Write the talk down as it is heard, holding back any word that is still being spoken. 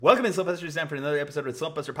Welcome to Slumpbuster Time for another episode of the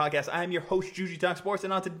Slumpbuster Podcast. I am your host, Juju Talk Sports,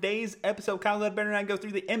 and on today's episode, Kyle Ledbetter and I go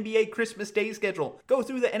through the NBA Christmas Day schedule, go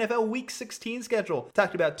through the NFL Week 16 schedule,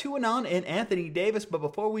 talked about TuAnon and Anthony Davis, but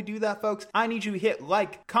before we do that, folks, I need you to hit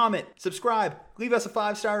like, comment, subscribe, leave us a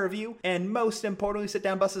 5-star review, and most importantly, sit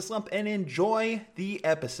down, bust a slump, and enjoy the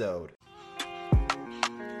episode.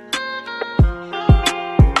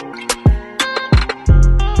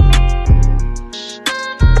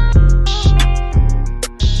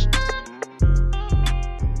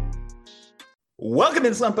 Welcome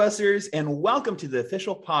in, Slumpbusters, and welcome to the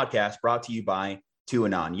official podcast brought to you by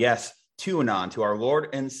TuAnon. Yes, TuAnon, to our Lord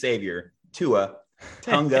and Savior, Tua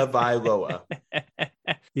Tagovailoa.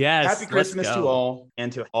 Yes. Happy Christmas to all,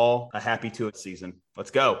 and to all a happy Tua season.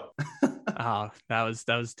 Let's go. Oh, that was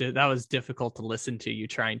difficult to listen to, you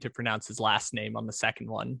trying to pronounce his last name on the second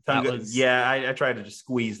one. I tried to just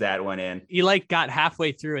squeeze that one in. You got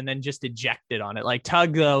halfway through and then just ejected on it, like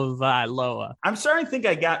Tagovailoa. I'm starting to think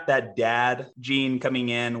I got that dad gene coming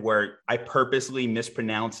in where I purposely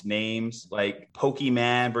mispronounce names, like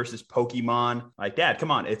Pokemon versus Pokemon. Like, Dad,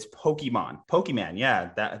 come on, it's Pokemon. Pokemon,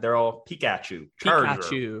 yeah, they're all Pikachu.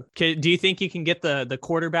 Pikachu. Do you think you can get the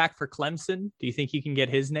quarterback for Clemson? Do you think you can get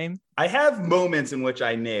his name? I have moments in which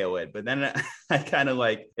I nail it, but then I kind of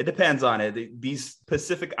it depends on it. These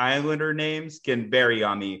Pacific Islander names can vary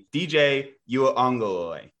on me. DJ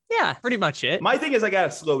Uongoloy. Yeah, pretty much it. My thing is I got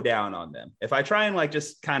to slow down on them. If I try and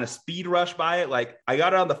just kind of speed rush by it, I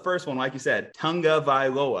got it on the first one, like you said,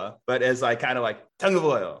 Tagovailoa, but as I kind of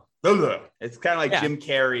Tagovailoa. It's kind of like Jim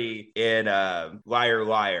Carrey in Liar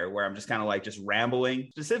Liar, where I'm just kind of just rambling.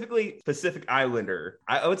 Specifically Pacific Islander.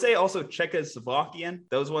 I would say also Czechoslovakian.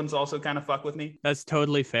 Those ones also kind of fuck with me. That's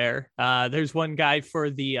totally fair. There's one guy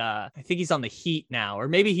for the I think he's on the Heat now, or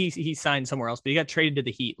maybe he signed somewhere else, but he got traded to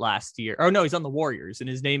the Heat last year. Oh no, he's on the Warriors, and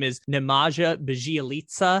his name is Nemanja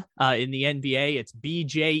Bjelica. In the NBA, it's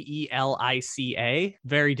Bjelica.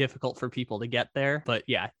 Very difficult for people to get there, but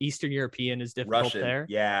yeah, Eastern European is difficult. Russian, there.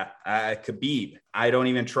 Yeah. Khabib. I don't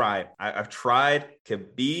even try. I've tried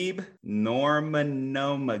Khabib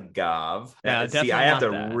Nurmagomedov. Yeah, see, I have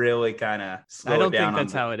to really kind of slow it down. I don't think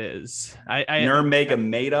that's how it is.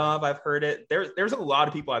 Nurmagomedov, I've heard it. There's a lot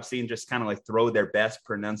of people I've seen just kind of throw their best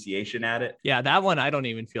pronunciation at it. Yeah, that one I don't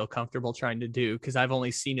even feel comfortable trying to do because I've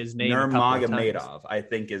only seen his name. Nurmagomedov, I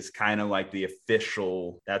think, is kind of the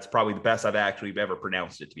official. That's probably the best I've actually ever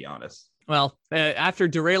pronounced it, to be honest. Well, after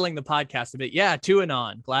derailing the podcast a bit,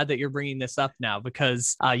 TuAnon, glad that you're bringing this up now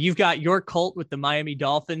because you've got your cult with the Miami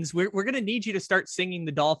Dolphins. We're going to need you to start singing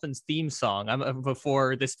the Dolphins theme song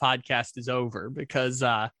before this podcast is over because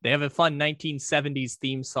they have a fun 1970s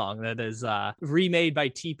theme song that is remade by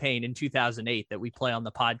T-Pain in 2008 that we play on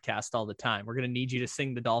the podcast all the time. We're going to need you to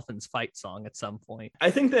sing the Dolphins fight song at some point.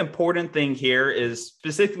 I think the important thing here is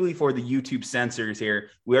specifically for the YouTube censors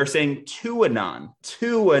here, we are saying TuAnon.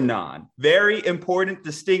 Very important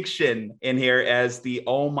distinction in here as the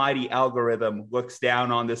almighty algorithm looks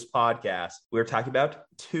down on this podcast. We're talking about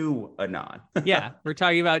TuAnon. Yeah, we're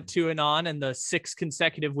talking about TuAnon and the 6th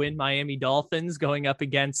consecutive win Miami Dolphins going up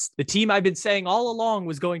against the team I've been saying all along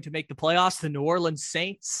was going to make the playoffs, the New Orleans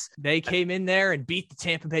Saints. They came in there and beat the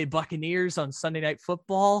Tampa Bay Buccaneers on Sunday Night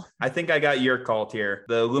Football. I think I got your cult here.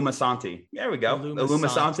 The Lumasanti. There we go. The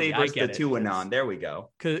Lumasanti versus the TuAnon. There we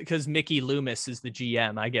go. Because Mickey Loomis is the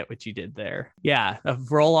GM. I get what you did there. Yeah,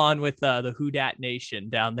 roll on with the Who Dat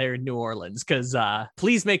Nation down there in New Orleans because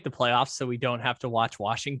please make the playoffs so we don't have to watch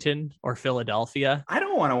Washington or Philadelphia. I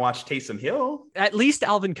don't want to watch Taysom Hill. At least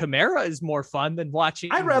Alvin Kamara is more fun than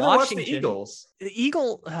watching I'd rather Washington. Watch the Eagles. The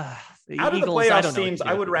Eagle... Out of the playoff teams,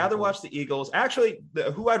 I would rather watch the Eagles. Actually,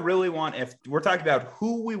 who I'd really want, if we're talking about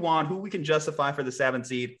who we want, who we can justify for the 7th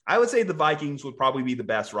seed, I would say the Vikings would probably be the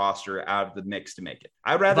best roster out of the mix to make it.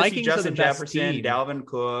 I'd rather see Justin Jefferson, Dalvin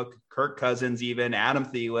Cook, Kirk Cousins, even Adam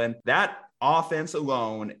Thielen. That offense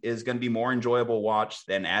alone is going to be more enjoyable watch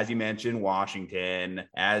than, as you mentioned, Washington,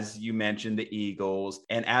 as you mentioned, the Eagles.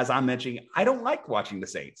 And as I'm mentioning, I don't like watching the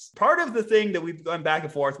Saints. Part of the thing that we've gone back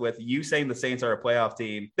and forth with, you saying the Saints are a playoff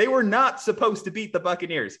team, they were not supposed to beat the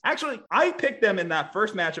Buccaneers. Actually, I picked them in that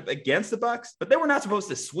first matchup against the Bucs, but they were not supposed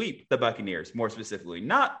to sweep the Buccaneers, more specifically.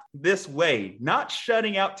 Not this way, not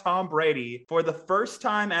shutting out Tom Brady for the first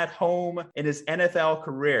time at home in his NFL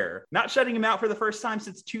career, not shutting him out for the first time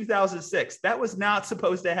since 2006. 6. That was not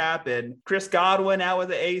supposed to happen. Chris Godwin out with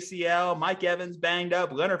the ACL, Mike Evans banged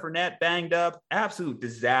up, Leonard Fournette banged up. Absolute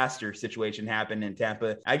disaster situation happened in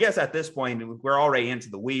Tampa. I guess at this point, we're already into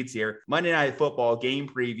the weeds here. Monday Night Football game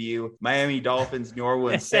preview, Miami Dolphins, New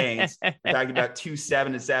Orleans Saints. We're talking about 2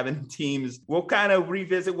 7-7 teams. We'll kind of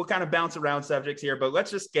revisit, we'll kind of bounce around subjects here, but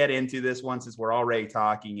let's just get into this one since we're already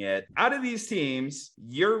talking it. Out of these teams,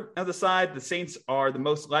 you're on the side, the Saints are the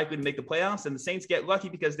most likely to make the playoffs, and the Saints get lucky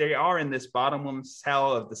because they are in this bottomless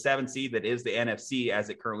hell of the 7th seed that is the NFC as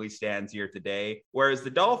it currently stands here today. Whereas the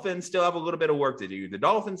Dolphins still have a little bit of work to do. The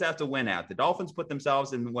Dolphins have to win out. The Dolphins put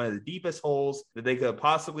themselves in one of the deepest holes that they could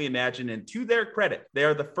possibly imagine. And to their credit, they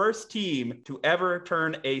are the first team to ever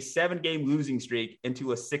turn a 7-game losing streak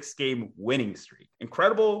into a 6-game winning streak.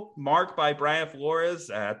 Incredible mark by Brian Flores.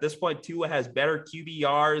 At this point, Tua has better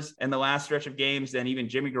QBRs in the last stretch of games than even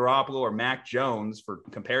Jimmy Garoppolo or Mac Jones for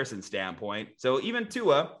comparison standpoint. So even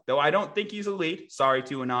Tua, though I don't think he's elite, sorry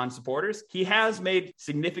TuAnon supporters, he has made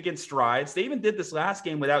significant strides. They even did this last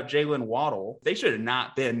game without Jalen Waddle. They should have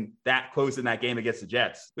not been that close in that game against the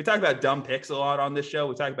Jets. We talk about dumb picks a lot on this show.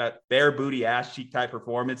 We talk about bare booty ass cheek type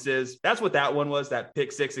performances. That's what that one was, that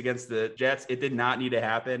pick 6 against the Jets. It did not need to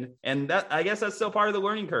happen. And that, I guess that's still part of the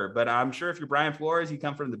learning curve. But I'm sure if you're Brian Flores, you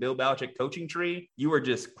come from the Bill Belichick coaching tree, you were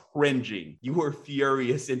just cringing. You were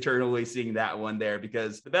furious internally seeing that one there,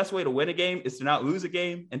 because the best way to win a game is to not lose a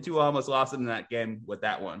game. And Tua almost lost in that game with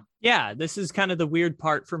that one. Yeah, this is kind of the weird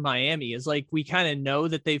part for Miami is like we kind of know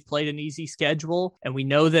that they've played an easy schedule and we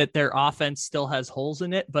know that their offense still has holes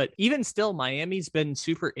in it. But even still, Miami's been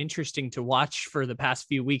super interesting to watch for the past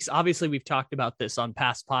few weeks. Obviously, we've talked about this on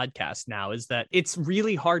past podcasts now, is that it's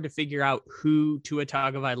really hard to figure out who Tua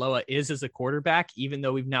Tagovailoa is as a quarterback, even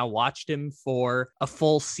though we've now watched him for a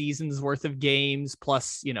full season's worth of games,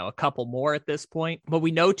 plus, a couple more at this point. But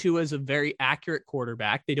we know Tua is a very accurate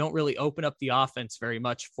quarterback. They don't really open up the offense very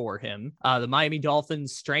much for him. The Miami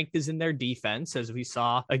Dolphins' strength is in their defense, as we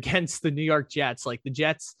saw against the New York Jets. Like the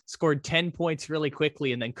Jets scored 10 points really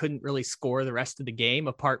quickly and then couldn't really score the rest of the game,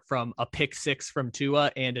 apart from a pick 6 from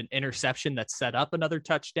Tua and an interception that set up another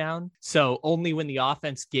touchdown. So only when the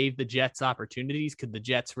offense gave the Jets opportunities could the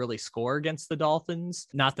Jets really score against the Dolphins.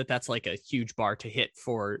 Not that that's like a huge bar to hit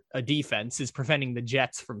for a defense, is preventing the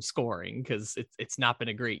Jets from scoring, because it's not been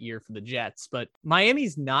a great year for the Jets. But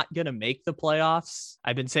Miami's not going to make the playoffs.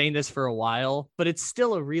 I've been saying this for a while, but it's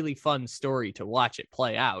still a really fun story to watch it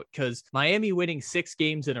play out, because Miami winning 6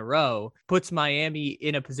 games in a row puts Miami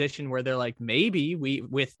in a position where they're like, maybe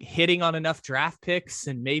with hitting on enough draft picks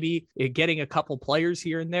and maybe getting a couple players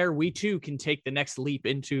here and there, we too can take the next leap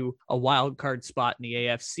into a wild card spot in the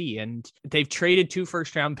AFC. And they've traded 2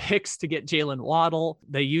 first-round picks to get Jalen Waddle.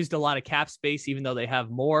 They used a lot of cap space, even though they have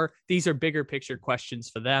more. These are bigger picture questions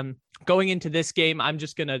for them. Going into this game, I'm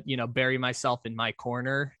just going to, bury myself in my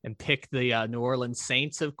corner and pick the New Orleans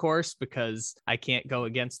Saints, of course, because I can't go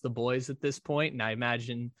against the boys at this point. And I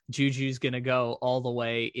imagine Juju's going to go all the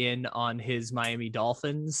way in on his Miami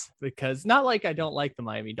Dolphins, because not like I don't like the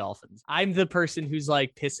Miami Dolphins. I'm the person who's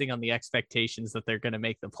like pissing on the expectations that they're going to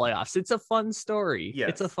make the playoffs. It's a fun story. Yes.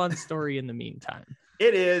 It's a fun story in the meantime.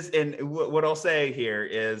 It is. And what I'll say here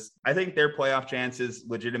is I think their playoff chances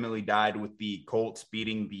legitimately died with the Colts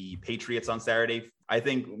beating the Patriots on Saturday. I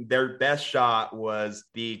think their best shot was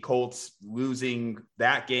the Colts losing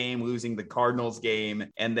that game, losing the Cardinals game,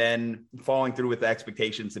 and then falling through with the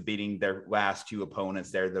expectations of beating their last 2 opponents.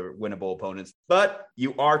 They're the winnable opponents. But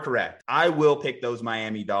you are correct. I will pick those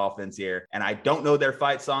Miami Dolphins here. And I don't know their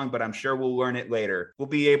fight song, but I'm sure we'll learn it later. We'll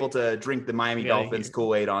be able to drink the Miami Dolphins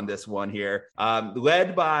Kool-Aid on this one here.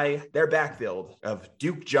 Led by their backfield of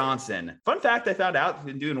Duke Johnson. Fun fact I found out,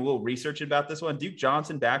 been doing a little research about this one. Duke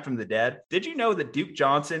Johnson back from the dead. Did you know that Duke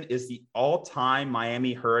Johnson is the all-time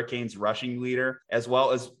Miami Hurricanes rushing leader, as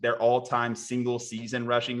well as their all-time single season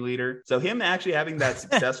rushing leader? So him actually having that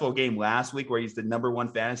successful game last week where he's the number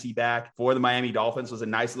 1 fantasy back for the Miami Dolphins was a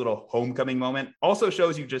nice little homecoming moment. Also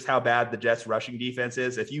shows you just how bad the Jets rushing defense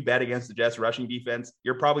is. If you bet against the Jets rushing defense,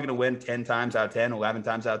 you're probably going to win 10 times out of 10, 11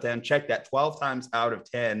 times out of 10. Check that, 12 times out of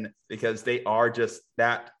 10, because they are just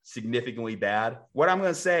that significantly bad. What I'm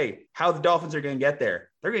going to say, how the Dolphins are going to get there.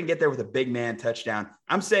 They're going to get there with a big man touchdown.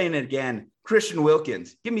 I'm saying it again. Christian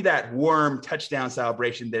Wilkins, give me that worm touchdown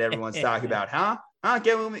celebration that everyone's talking about. Huh?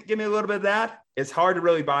 Give me a little bit of that. It's hard to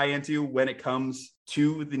really buy into when it comes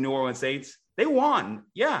to the New Orleans Saints. They won.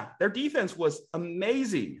 Yeah, their defense was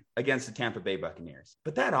amazing against the Tampa Bay Buccaneers.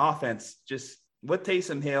 But that offense just, with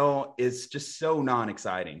Taysom Hill, is just so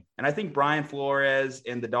non-exciting. And I think Brian Flores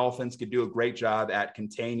and the Dolphins could do a great job at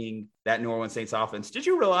containing that New Orleans Saints offense. Did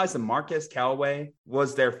you realize that Marquez Callaway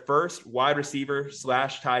was their first wide receiver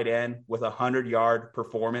 / tight end with 100-yard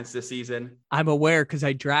performance this season? I'm aware because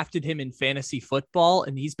I drafted him in fantasy football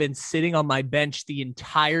and he's been sitting on my bench the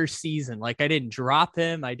entire season. Like I didn't drop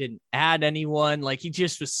him. I didn't add anyone. Like he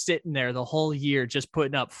just was sitting there the whole year, just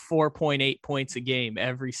putting up 4.8 points a game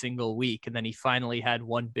every single week. And then he finally had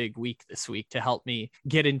one big week this week to help me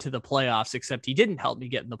get into the playoffs, except he didn't help me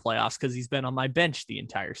get in the playoffs because he's been on my bench the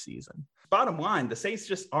entire season. Bottom line, the Saints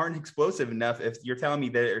just aren't explosive enough. If you're telling me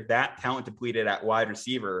they're that talent depleted at wide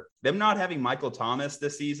receiver, them not having Michael Thomas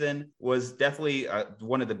this season was definitely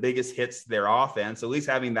one of the biggest hits to their offense. At least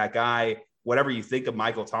having that guy, whatever you think of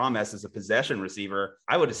Michael Thomas as a possession receiver,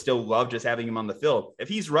 I would have still loved just having him on the field. If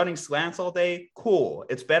he's running slants all day, cool.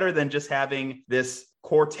 It's better than just having this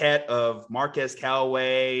quartet of Marquez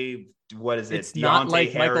Callaway. What is it? It's Deontay not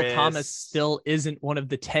like Harris. Michael Thomas still isn't one of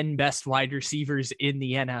the 10 best wide receivers in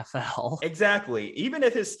the NFL. Exactly. Even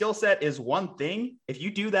if his skill set is one thing, if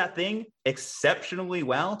you do that thing exceptionally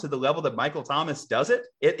well to the level that Michael Thomas does it,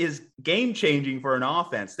 it is game changing for an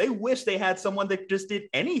offense. They wish they had someone that just did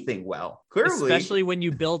anything well. Clearly. Especially when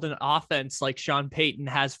you build an offense like Sean Payton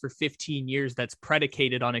has for 15 years that's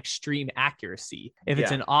predicated on extreme accuracy. If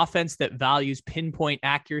it's an offense that values pinpoint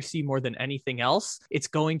accuracy more than anything else, it's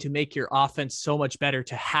going to make your offense so much better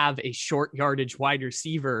to have a short yardage wide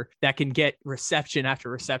receiver that can get reception after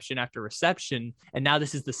reception after reception. And now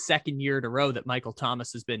this is the second year in a row that Michael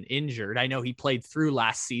Thomas has been injured. I know he played through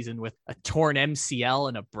last season with a torn MCL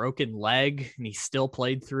and a broken leg, and he still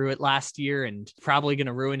played through it last year and probably going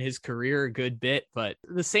to ruin his career a good bit. But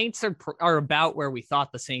the Saints are about where we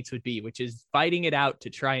thought the Saints would be, which is fighting it out to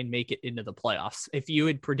try and make it into the playoffs. If you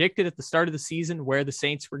had predicted at the start of the season where the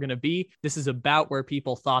Saints were going to be, this is about where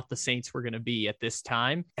people thought the Saints were going to be at this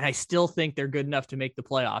time. And I still think they're good enough to make the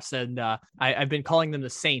playoffs. And I've been calling them the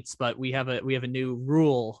Saints, but we have a new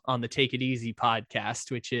rule on the Take It Easy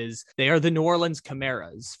podcast, which is they are the New Orleans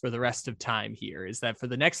Chimeras for the rest of time here. Is that for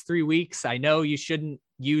the next 3 weeks, I know you shouldn't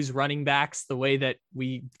use running backs the way that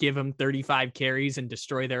we give them 35 carries and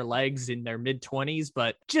destroy their legs in their mid-20s,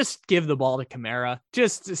 but just give the ball to Kamara.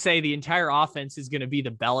 Just to say the entire offense is going to be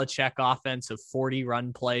the Belichick offense of 40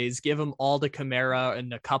 run plays. Give them all to Kamara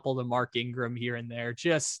and a couple to Mark Ingram here and there.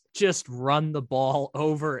 Just run the ball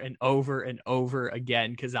over and over and over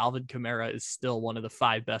again, because Alvin Kamara is still one of the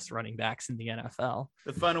 5 best running backs in the NFL.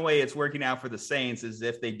 The fun way it's working out for the Saints is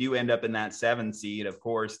if they do end up in that 7 seed, of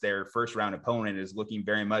course, their first round opponent is looking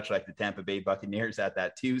very much like the Tampa Bay Buccaneers at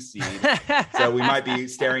that 2 seed. So we might be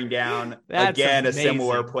staring down again a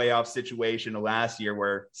similar playoff situation to last year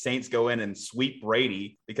where Saints go in and sweep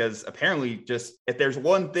Brady, because apparently just if there's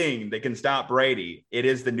one thing that can stop Brady, it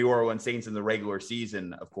is the New Orleans Saints in the regular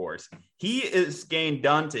season, of course. He is getting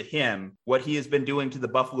done to him what he has been doing to the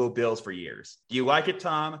Buffalo Bills for years. Do you like it,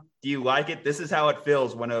 Tom? Do you like it? This is how it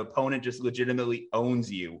feels when an opponent just legitimately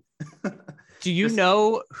owns you. Do you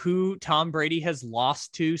know who Tom Brady has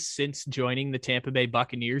lost to since joining the Tampa Bay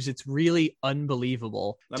Buccaneers? It's really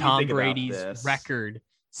unbelievable. Tom Brady's record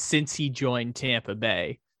since he joined Tampa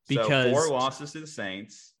Bay. Because 4 losses to the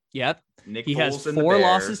Saints. Yep. He has 4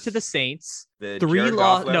 losses to the Saints, 2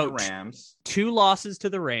 losses to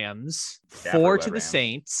the Rams, 4 to the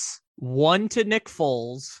Saints, 1 to Nick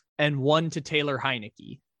Foles, and 1 to Taylor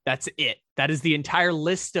Heineke. That's it. That is the entire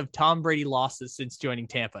list of Tom Brady losses since joining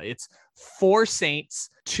Tampa. It's 4 Saints,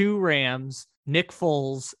 2 Rams, Nick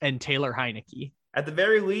Foles, and Taylor Heineke. At the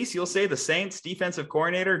very least, you'll say the Saints defensive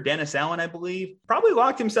coordinator, Dennis Allen, I believe, probably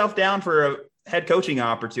locked himself down for a head coaching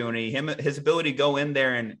opportunity. His ability to go in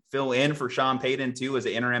there and fill in for Sean Payton too as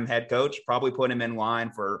an interim head coach probably put him in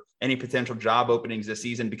line for any potential job openings this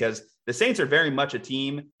season, because the Saints are very much a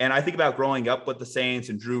team. And I think about growing up with the Saints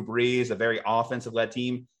and Drew Brees, a very offensive-led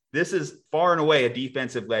team. This is far and away a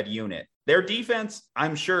defensive-led unit. Their defense,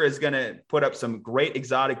 I'm sure, is going to put up some great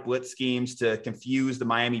exotic blitz schemes to confuse the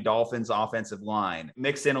Miami Dolphins offensive line,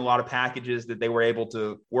 mix in a lot of packages that they were able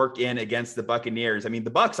to work in against the Buccaneers. I mean,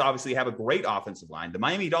 the Bucs obviously have a great offensive line. The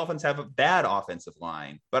Miami Dolphins have a bad offensive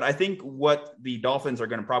line. But I think what the Dolphins are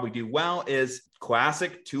going to probably do well is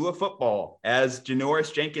classic Tua football, as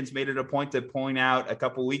Janoris Jenkins made it a point to point out a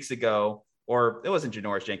couple weeks ago. Or it wasn't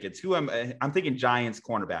Janoris Jenkins. I'm thinking Giants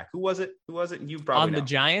cornerback. Who was it? You probably on know. The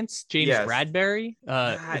Giants. James Bradbury.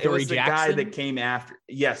 It was the guy that came after.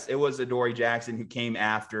 Yes, it was Adoree Jackson who came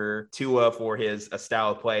after Tua for his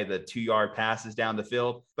style of play, the 2-yard passes down the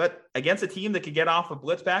field. But against a team that could get off a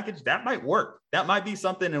blitz package, that might work. That might be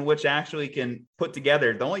something in which actually can put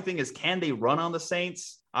together. The only thing is, can they run on the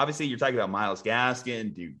Saints? Obviously, you're talking about Myles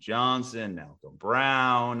Gaskin, Duke Johnson, Malcolm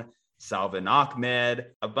Brown, Salvin Ahmed,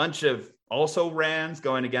 a bunch of also Rams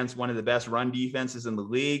going against one of the best run defenses in the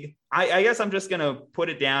league. I guess I'm just going to put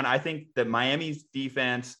it down. I think that Miami's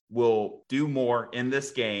defense will do more in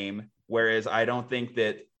this game, whereas I don't think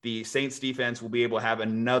that the Saints defense will be able to have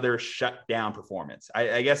another shutdown performance.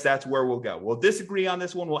 I guess that's where we'll go. We'll disagree on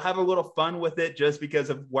this one. We'll have a little fun with it just because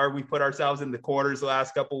of where we put ourselves in the quarters the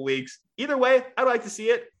last couple of weeks. Either way, I'd like to see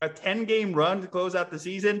it. A 10-game run to close out the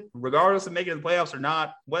season, regardless of making the playoffs or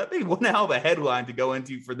not. Well, that'd be one hell of a headline to go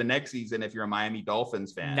into for the next season if you're a Miami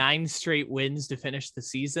Dolphins fan. 9 straight wins to finish the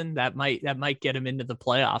season. That might get him into the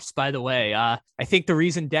playoffs. By the way, I think the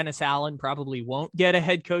reason Dennis Allen probably won't get a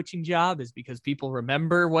head coaching job is because people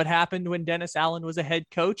remember what happened when Dennis Allen was a head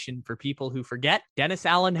coach. And for people who forget, Dennis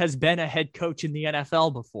Allen has been a head coach in the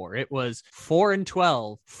NFL before. It was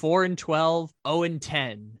 4-12, 4-12,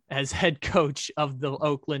 0-10 as head coach of the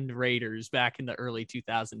Oakland Raiders back in the early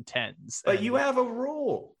 2010s. But you have a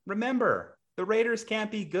rule. Remember, the Raiders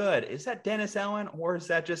can't be good. Is that Dennis Allen, or is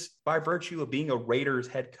that just by virtue of being a Raiders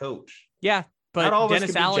head coach? Yeah, but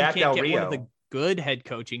Dennis Allen can't get one of the good head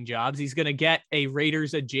coaching jobs. He's going to get a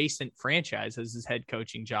Raiders adjacent franchise as his head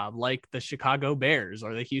coaching job, like the Chicago Bears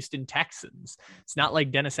or the Houston Texans. It's not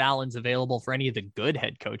like Dennis Allen's available for any of the good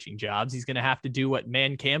head coaching jobs. He's going to have to do what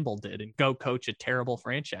Man Campbell did and go coach a terrible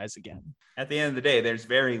franchise again. At the end of the day, there's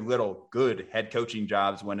very little good head coaching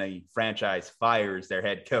jobs when a franchise fires their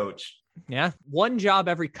head coach. Yeah. One job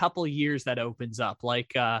every couple of years that opens up,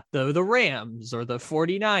 like the Rams or the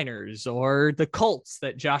 49ers or the Colts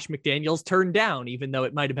that Josh McDaniels turned down, even though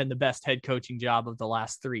it might have been the best head coaching job of the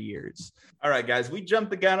last 3 years. All right, guys, we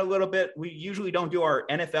jumped the gun a little bit. We usually don't do our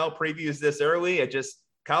NFL previews this early.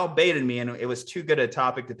 Kyle baited me, and it was too good a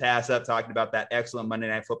topic to pass up talking about that excellent Monday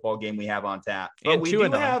Night Football game we have on tap. But we do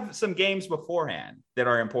have some games beforehand that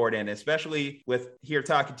are important, especially with here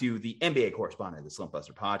talking to the NBA correspondent of the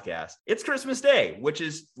Slumpbuster podcast. It's Christmas Day, which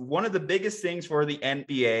is one of the biggest things for the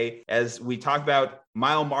NBA as we talk about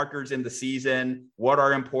mile markers in the season. What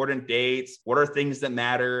are important dates? What are things that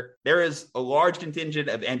matter? There is a large contingent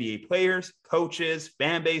of NBA players, coaches,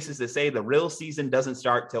 fan bases that say the real season doesn't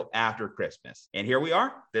start till after Christmas. And here we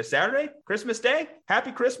are this Saturday, Christmas Day.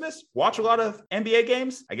 Happy Christmas. Watch a lot of NBA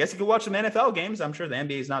games. I guess you could watch some NFL games. I'm sure the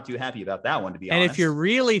NBA is not too happy about that one, to be honest. And if you're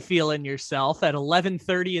really feeling yourself at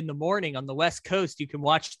 11:30 in the morning on the West Coast, you can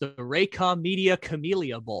watch the Raycom Media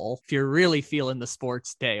Camellia Bowl if you're really feeling the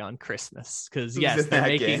sports day on Christmas. Because yes, they're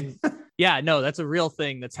making yeah, no, that's a real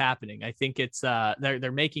thing that's happening. I think it's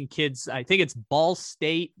they're making kids. I think it's Ball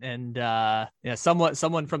State and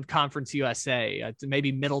someone from Conference USA,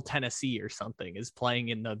 maybe Middle Tennessee or something, is playing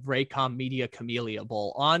in the Raycom Media Camellia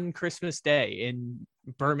Bowl on Christmas Day in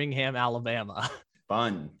Birmingham, Alabama.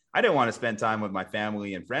 Fun. I didn't want to spend time with my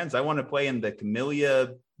family and friends. I want to play in the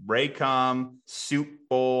Camellia Raycom Soup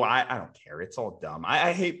Bowl. I don't care. It's all dumb.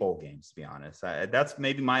 I hate bowl games, to be honest. That's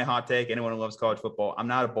maybe my hot take. Anyone who loves college football, I'm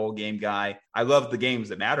not a bowl game guy. I love the games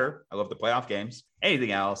that matter. I love the playoff games.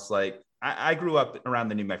 Anything else, like I grew up around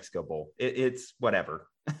the New Mexico Bowl. It's whatever.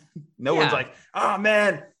 No one's like, oh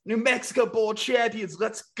man, New Mexico Bowl champions.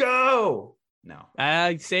 Let's go. No.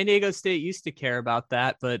 San Diego State used to care about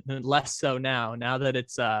that, but less so now that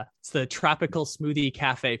it's the Tropical Smoothie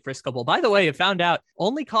Cafe Frisco Bowl. By the way, I found out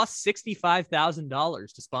only costs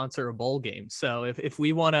 $65,000 to sponsor a bowl game. So if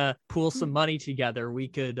we want to pool some money together, we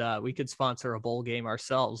could sponsor a bowl game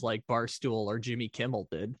ourselves, like Barstool or Jimmy Kimmel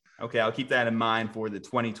did. Okay, I'll keep that in mind for the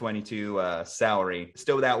 2022 salary.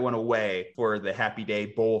 Stow that one away for the Happy Day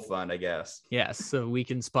Bowl Fund, I guess. Yes, so we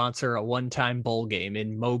can sponsor a one-time bowl game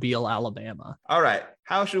in Mobile, Alabama. All right.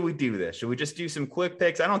 How should we do this? Should we just do some quick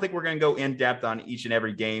picks? I don't think we're going to go in depth on each and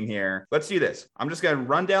every game here. Let's do this. I'm just going to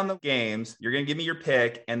run down the games. You're going to give me your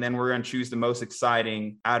pick, and then we're going to choose the most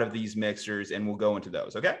exciting out of these mixtures, and we'll go into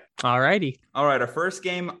those. Okay? All righty. All right. Our first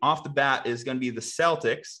game off the bat is going to be the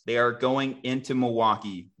Celtics. They are going into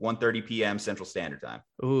Milwaukee, 1:30 p.m. Central Standard Time.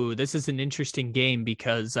 Ooh, this is an interesting game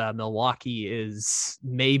because Milwaukee is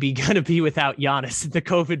maybe going to be without Giannis in the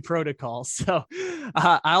COVID protocol. So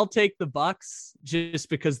I'll take the Bucks just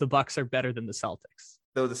because the Bucks are better than the Celtics.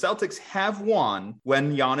 So the Celtics have won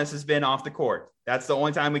when Giannis has been off the court. That's the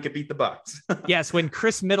only time we could beat the Bucks. Yes, when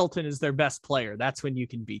Chris Middleton is their best player, that's when you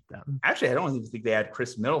can beat them. Actually, I don't even think they had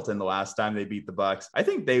Chris Middleton the last time they beat the Bucks. I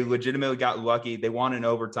think they legitimately got lucky. They won in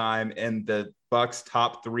overtime, and the Bucks'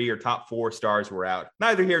 top 3 or top 4 stars were out.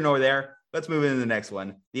 Neither here nor there. let's move into the next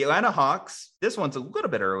one. The Atlanta Hawks. This one's a little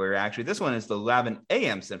bit earlier, actually. This one is the 11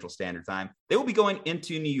 a.m. Central Standard Time. They will be going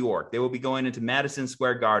into New York. They will be going into Madison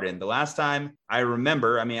Square Garden. The last time I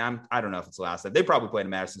remember, I don't know if it's the last time. They probably played in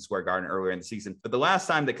Madison Square Garden earlier in the season. But the last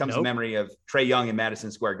time that comes to memory of Trae Young in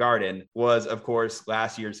Madison Square Garden was, of course,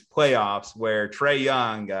 last year's playoffs, where Trae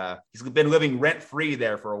Young, he's been living rent-free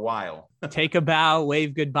there for a while. Take a bow,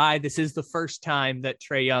 wave goodbye. This is the first time that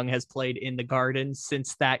Trae Young has played in the Garden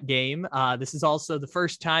since that game. This is also the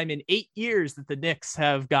first time in 8 years that the Knicks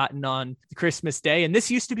have gotten on Christmas Day. And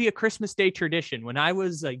this used to be a Christmas Day tradition. When I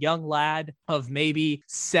was a young lad of maybe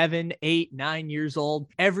 7, 8, 9 years old,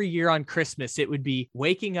 every year on Christmas, it would be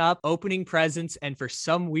waking up, opening presents, and for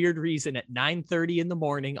some weird reason at 9:30 in the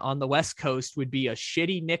morning on the West Coast would be a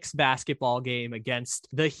shitty Knicks basketball game against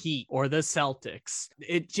the Heat or the Celtics.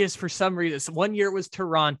 It just, for some reason, one year it was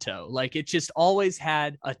Toronto. Like, it just always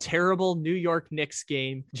had a terrible New York Knicks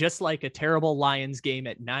game, just like a terrible Lions game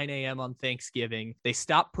at 9 a.m. on Thanksgiving. They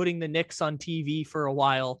stopped putting the Knicks on TV for a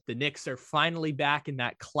while. The Knicks are finally back in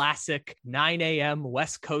that classic 9 a.m.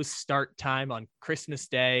 West Coast start time on Christmas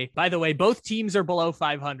Day. By the way, both teams are below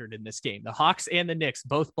 500 in this game. The Hawks and the Knicks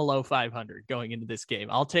both below 500 going into this game.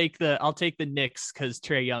 I'll take the Knicks because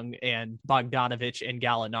Trae Young and Bogdanovich and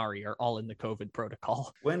Gallinari are all in the COVID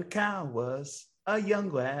protocol. When Kyle was a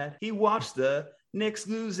young lad, he watched the Knicks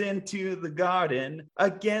lose into the Garden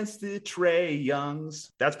against the Trae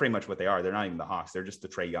Youngs. That's pretty much what they are. They're not even the Hawks. They're just the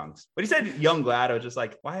Trae Youngs. But he said young lad. I was just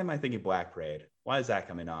like, why am I thinking Black Parade? Why is that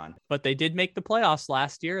coming on? But they did make the playoffs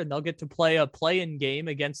last year, and they'll get to play a play-in game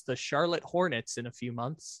against the Charlotte Hornets in a few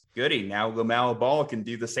months. Goody. Now LaMelo Ball can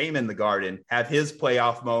do the same in the Garden, have his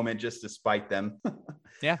playoff moment just to spite them.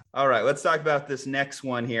 Yeah. All right, let's talk about this next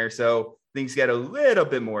one here. So things get a little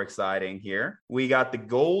bit more exciting here. We got the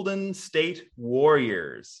Golden State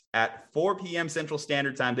Warriors at 4 p.m. Central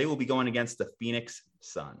Standard Time. They will be going against the Phoenix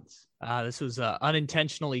Suns. This was an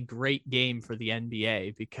unintentionally great game for the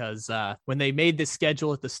NBA because when they made this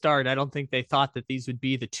schedule at the start, I don't think they thought that these would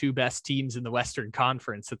be the two best teams in the Western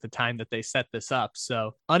Conference at the time that they set this up.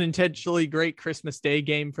 So unintentionally great Christmas Day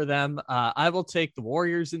game for them. I will take the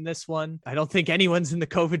Warriors in this one. I don't think anyone's in the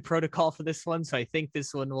COVID protocol for this one, so I think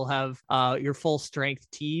this one will have your full strength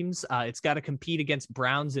teams. It's got to compete against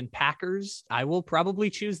Browns and Packers. I will probably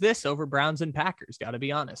choose this over Browns and Packers, got to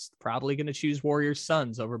be honest. Probably going to choose Warriors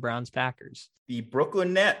Suns over Browns Packers. The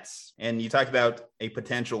Brooklyn Nets, and you talk about a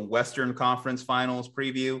potential Western Conference Finals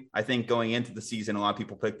preview. I think going into the season, a lot of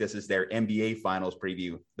people pick this as their NBA Finals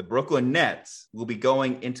preview. The Brooklyn Nets will be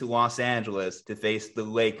going into Los Angeles to face the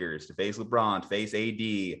Lakers, to face LeBron, to face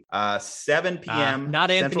AD. 7 p.m.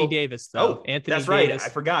 Not Anthony Davis, though. Oh, Anthony that's right. Davis. I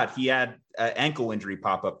forgot. He had an ankle injury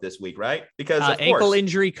pop up this week, right? Because of ankle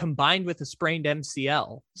injury combined with a sprained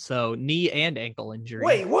MCL. So knee and ankle injury.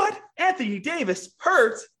 Wait, what? Anthony Davis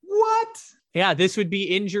hurt? What? Yeah, this would be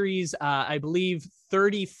injuries, I believe,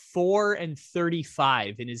 34 and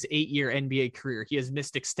 35 in his 8-year NBA career. He has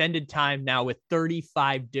missed extended time now with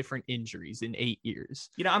 35 different injuries in 8 years.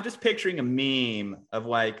 You know, I'm just picturing a meme of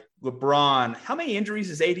like LeBron. How many injuries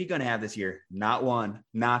is AD going to have this year? Not 1,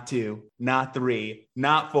 not 2, not 3,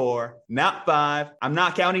 not 4, not 5. I'm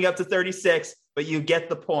not counting up to 36. But you get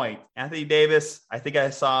the point. Anthony Davis, I think I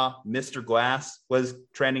saw Mr. Glass was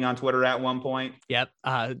trending on Twitter at one point. Yep.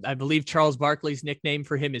 I believe Charles Barkley's nickname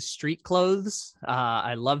for him is Street Clothes.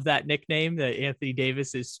 I love that nickname, that Anthony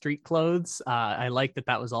Davis is Street Clothes. I like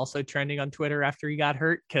that was also trending on Twitter after he got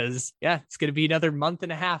hurt because, yeah, it's going to be another month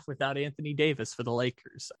and a half without Anthony Davis for the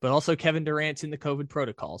Lakers. But also Kevin Durant's in the COVID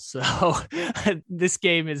protocol. So this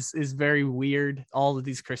game is very weird. All of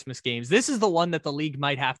these Christmas games. This is the one that the league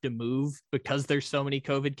might have to move because there's so many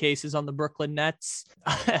COVID cases on the Brooklyn Nets.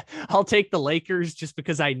 I'll take the Lakers just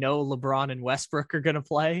because I know LeBron and Westbrook are going to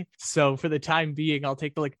play. So for the time being, I'll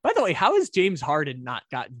take the Lakers. By the way, how has James Harden not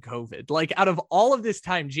gotten COVID? Like, out of all of this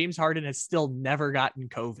time, James Harden has still never gotten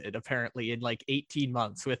COVID, apparently, in like 18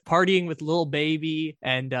 months with partying with Lil Baby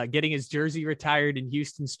and getting his jersey retired in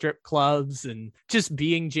Houston strip clubs and just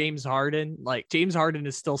being James Harden. Like, James Harden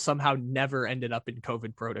has still somehow never ended up in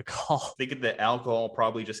COVID protocol. Thinking that alcohol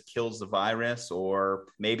probably just kills the virus, or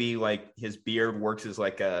maybe like his beard works as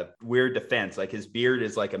like a weird defense. Like his beard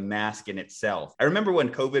is like a mask in itself. I remember when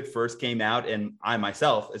COVID first came out, and I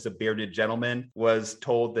myself, as a bearded gentleman, was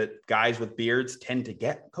told that guys with beards tend to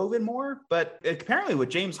get COVID more. But apparently with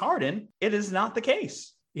James Harden, it is not the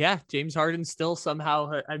case. Yeah, James Harden still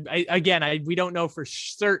somehow, we don't know for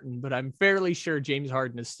certain, but I'm fairly sure James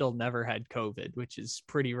Harden has still never had COVID, which is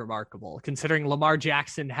pretty remarkable considering Lamar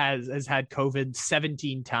Jackson has had COVID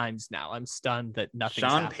 17 times now. I'm stunned that nothing.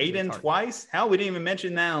 Sean Payton twice? Hell, we didn't even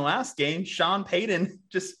mention that in the last game. Sean Payton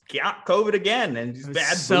just got COVID again, and he's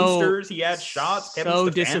bad boosters. He had shots. Kevin so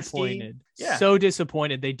Stefanski. Disappointed. Yeah. So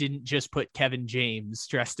disappointed they didn't just put Kevin James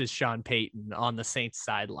dressed as Sean Payton on the Saints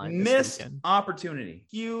sideline. Missed opportunity.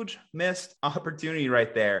 Huge missed opportunity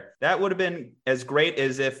right there. That would have been as great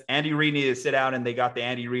as if Andy Reid needed to sit out and they got the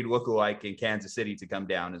Andy Reid lookalike in Kansas City to come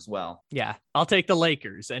down as well. Yeah, I'll take the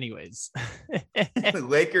Lakers anyways. The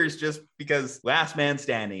Lakers just because last man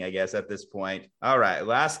standing, I guess, at this point. All right,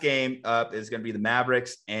 last game up is going to be the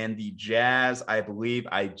Mavericks and the Jazz. I believe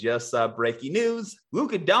I just saw breaking news.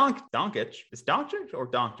 Luka Doncic. Is Doncic or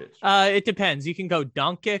Doncic? It depends. You can go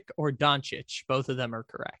Doncic or Doncic. Both of them are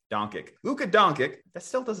correct. Doncic. Luka Doncic. That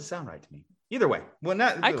still doesn't sound right to me. Either way. Well,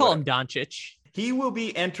 I call him Doncic. He will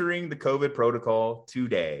be entering the COVID protocol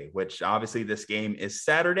today, which obviously this game is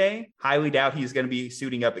Saturday. Highly doubt he's going to be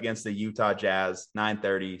suiting up against the Utah Jazz,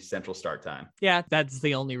 9:30 Central start time. Yeah, that's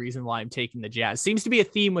the only reason why I'm taking the Jazz. Seems to be a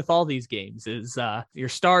theme with all these games is your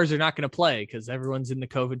stars are not going to play because everyone's in the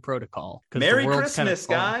COVID protocol. Merry Christmas,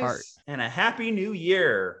 guys, and a Happy New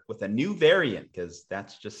Year with a new variant because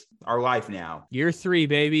that's just our life now. Year 3,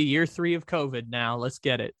 baby. Year 3 of COVID now. Let's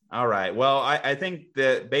get it. All right. Well, I think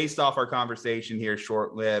that based off our conversation here,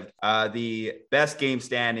 short-lived, the best game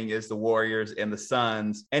standing is the Warriors and the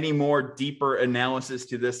Suns. Any more deeper analysis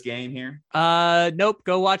to this game here? Nope.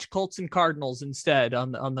 Go watch Colts and Cardinals instead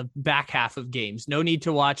on the back half of games. No need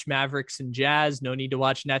to watch Mavericks and Jazz. No need to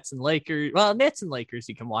watch Nets and Lakers. Well, Nets and Lakers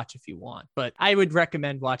you can watch if you want, but I would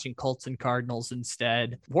recommend watching Colts and Cardinals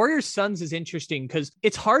instead. Warriors Suns is interesting because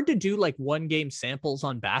it's hard to do like one game samples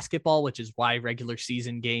on basketball, which is why regular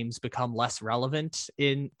season games become less relevant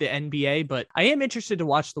in the NBA. But I am interested to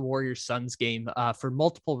watch the Warriors Suns game for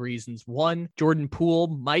multiple reasons. One, Jordan Poole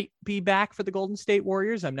might be back for the Golden State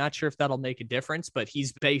Warriors. I'm not sure if that'll make a difference, but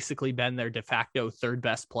he's basically been their de facto third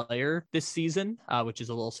best player this season, which is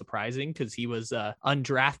a little surprising because he was an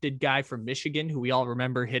undrafted guy from Michigan who we all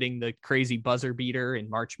remember hitting the crazy buzzer beater in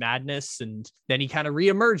March Madness. And then he kind of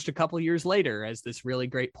reemerged a couple years later as this really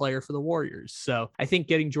great player for the Warriors. So I think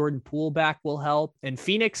getting Jordan Poole back will help. And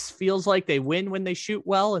Phoenix feels like they win when they shoot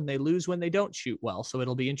well and they lose when they don't shoot well. So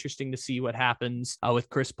it'll be interesting to see what happens with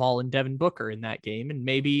Chris Paul and Devin Booker in that game. And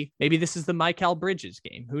maybe this is the Mikal Bridges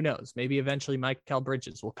game. Who knows? Maybe eventually Mikal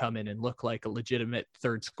Bridges will come in and look like a legitimate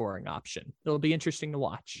third scoring option. It'll be interesting to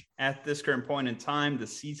watch. At this current point in time, the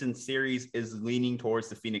season series is leaning towards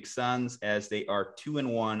the Phoenix Suns as they are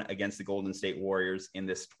 2-1 against the Golden State Warriors in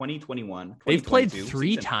this 2021. They've played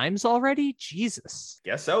 3 times already? Jesus.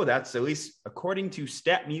 Guess so. That's at least according to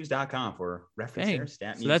statmuse.com for reference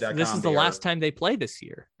there. So this is the last time they play this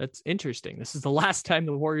year. That's interesting. This is the last time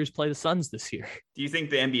the Warriors play the Suns this year. Do you think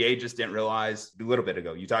the NBA just didn't realize a little bit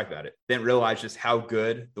ago, you talked about it, didn't realize just how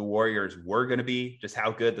good the Warriors were going to be, just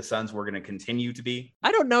how good the Suns were going to continue to be?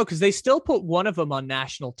 I don't know, because they still put one of them on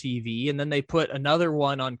national TV and then they put another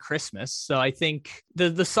one on Christmas. So I think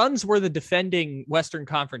the Suns were the defending Western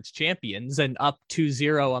Conference champions and up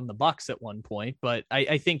 2-0 on the Bucks at one point. But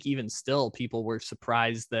I think even still people were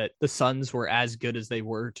surprised that the Suns were as good as they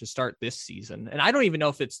were to start this season. And I don't even know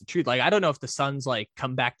if it's the truth. Like, I don't know if the Suns like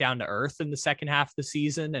come back down to earth in the second half of the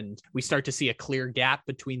season and we start to see a clear gap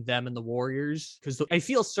between them and the Warriors, because I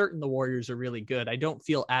feel certain the Warriors are really good. I don't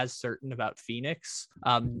feel as certain about Phoenix.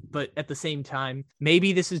 But at the same time,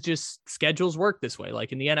 maybe this is just schedules work this way.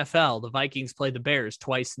 Like in the NFL, the Vikings play the Bears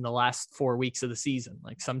twice in the last 4 weeks of the season.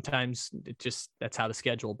 Like sometimes that's how the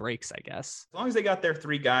schedule breaks, I guess. As long as they got their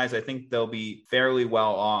 3 guys, I think they'll be fairly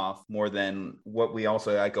well off, more than what we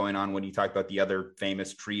also got going on when you talk about the other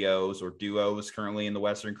famous trios or duos currently in the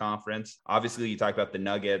Western Conference. Obviously, you talk about the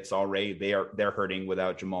Nuggets already. They're hurting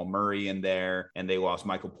without Jamal Murray in there, and they lost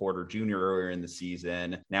Michael Porter Jr. earlier in the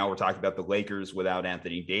season. Now we're talking about the Lakers without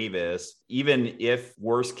Anthony Davis. Even if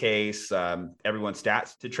worst case, everyone's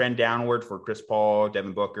stats to trend downward for Chris Paul,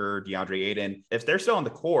 Devin Booker, DeAndre Ayton, if they're still on the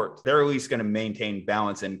court, they're at least going to maintain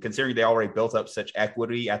balance. And considering they already built up such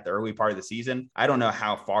equity at the early part of the season, I don't know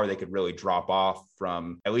how far they could really drop off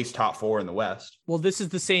from at least top 4 in the West. Well, this is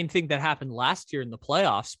the same thing that happened last year in the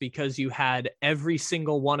playoffs, because you had every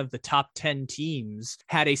single one of the top 10 teams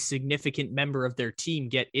had a significant member of their team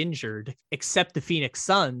get injured, except the Phoenix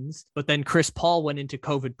Suns. But then Chris Paul went into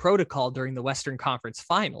COVID protocol during the Western Conference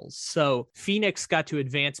Finals. So Phoenix got to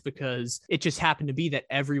advance because it just happened to be that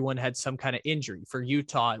everyone had some kind of injury. For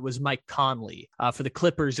Utah, it was Mike Conley. For the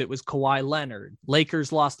Clippers, it was Kawhi Leonard.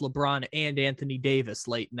 Lakers lost LeBron and Anthony Davis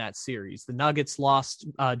late in that series. The Nuggets lost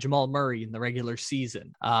Jamal Murray in the regular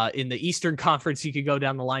season. In the Eastern Conference, you could go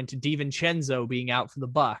down the line to DiVincenzo being out for the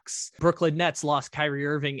Bucks. Brooklyn Nets lost Kyrie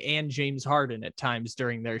Irving and James Harden at times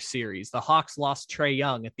during their series. The Hawks lost Trae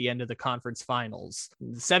Young at the end of the conference finals.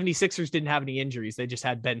 The 76ers didn't have any injuries. They just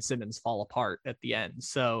had Ben Simmons fall apart at the end.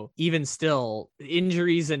 So even still,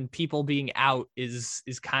 injuries and people being out is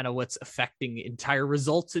kind of what's affecting entire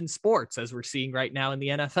results in sports, as we're seeing right now in the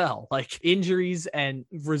NFL. Like, injuries and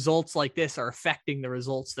results like this are affecting the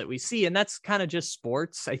results that we see. And that's kind of just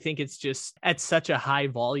sports. I think it's just at such a high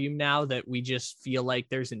volume now that we just feel like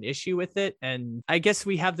there's an issue with it. And I guess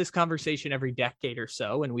we have this conversation every decade or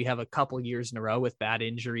so, and we have a couple years in a row with bad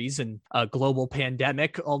injuries, and a global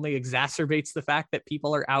pandemic only exacerbates the fact that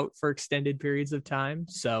people are out for extended periods of time.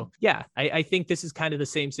 So yeah, I think this is kind of the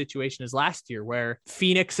same situation as last year, where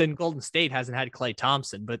Phoenix and Golden State hasn't had Klay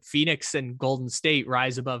Thompson, but Phoenix and Golden State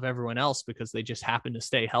rise above everyone else because they just happen to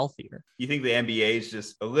stay healthier. You think the NBA is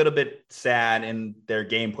just a little bit sad in their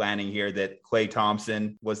game planning here that Klay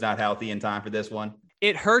Thompson was not healthy in time for this one?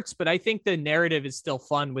 It hurts, but I think the narrative is still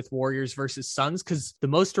fun with Warriors versus Suns, because the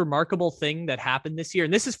most remarkable thing that happened this year,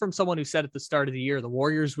 and this is from someone who said at the start of the year, the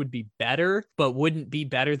Warriors would be better, but wouldn't be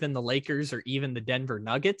better than the Lakers or even the Denver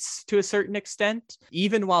Nuggets to a certain extent.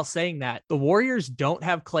 Even while saying that, the Warriors don't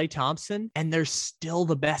have Klay Thompson, and they're still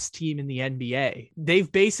the best team in the NBA.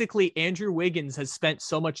 They've basically, Andrew Wiggins has spent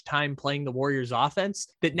so much time playing the Warriors offense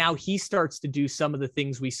that now he starts to do some of the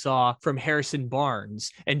things we saw from Harrison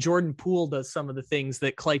Barnes, and Jordan Poole does some of the things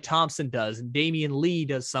that Klay Thompson does, and Damian Lee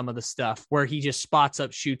does some of the stuff where he just spots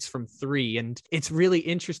up shoots from three. And it's really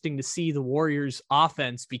interesting to see the Warriors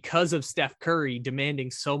offense, because of Steph Curry demanding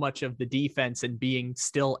so much of the defense and being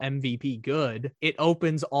still MVP good. It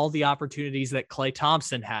opens all the opportunities that Klay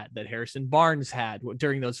Thompson had, that Harrison Barnes had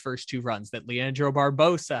during those first two runs, that Leandro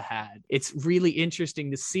Barbosa had. It's really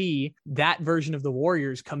interesting to see that version of the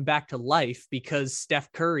Warriors come back to life, because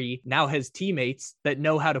Steph Curry now has teammates that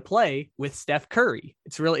know how to play with Steph Curry.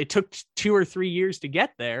 It took 2 or 3 years to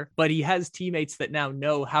get there, but he has teammates that now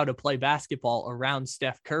know how to play basketball around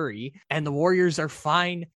Steph Curry, and the Warriors are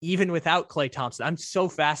fine even without Klay Thompson. I'm so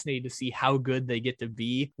fascinated to see how good they get to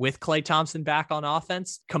be with Klay Thompson back on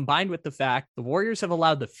offense, combined with the fact the Warriors have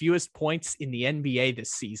allowed the fewest points in the NBA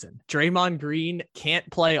this season. Draymond Green can't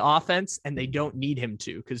play offense, and they don't need him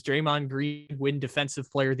to, because Draymond Green win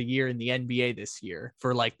Defensive Player of the Year in the NBA this year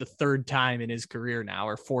for like the third time in his career now,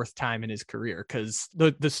 or fourth time in his career, because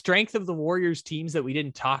the strength of the Warriors teams that we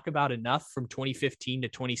didn't talk about enough from 2015 to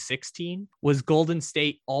 2016 was Golden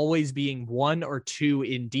State always being 1 or 2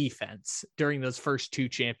 in defense during those first 2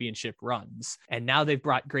 championship runs. And now they've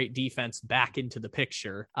brought great defense back into the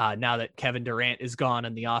picture. Now that Kevin Durant is gone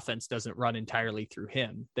and the offense doesn't run entirely through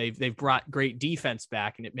him, they've brought great defense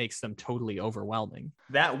back, and it makes them totally overwhelming.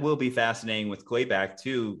 That will be fascinating with Klay back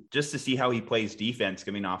too, just to see how he plays defense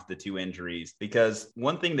coming off the 2 injuries. Because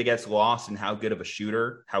one thing that gets lost in how good of a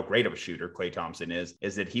shooter, how great of a shooter Klay Thompson is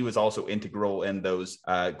that he was also integral in those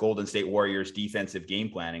Golden State Warriors defensive game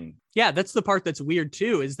planning. Yeah, that's the part that's weird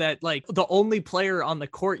too, is that like the only player on the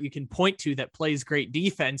court you can point to that plays great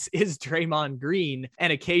defense is Draymond Green,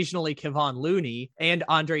 and occasionally Kevon Looney and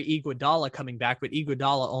Andre Iguodala coming back, but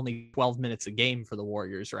Iguodala only 12 minutes a game for the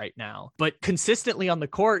Warriors right now. But consistently on the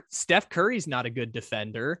court, Steph Curry's not a good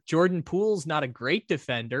defender. Jordan Poole's not a great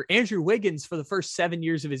defender. Andrew Wiggins, for the first 7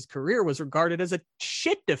 years of his career, was regarded as a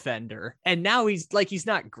shit defender. And now he's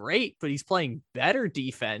not great, but he's playing better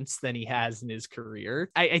defense than he has in his career.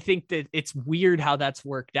 I think that it's weird how that's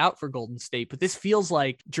worked out for Golden State, but this feels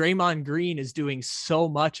like Draymond Green is doing so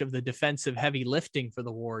much of the defensive heavy lifting for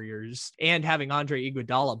the Warriors, and having Andre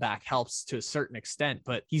Iguodala back helps to a certain extent,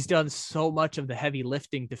 but he's done so much of the heavy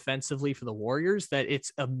lifting defensively for the Warriors that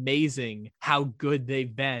it's amazing how good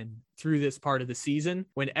they've been through this part of the season,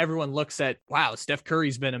 when everyone looks at, wow, Steph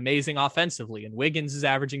Curry's been amazing offensively, and Wiggins is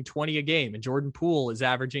averaging 20 a game, and Jordan Poole is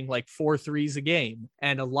averaging like 4 threes a game.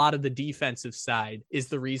 And a lot of the defensive side is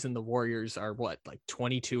the reason the Warriors are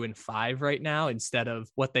 22-5 right now, instead of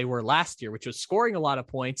what they were last year, which was scoring a lot of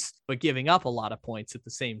points, but giving up a lot of points at the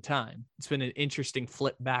same time. It's been an interesting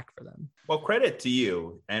flip back for them. Well, credit to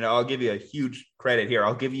you, and I'll give you a huge credit here.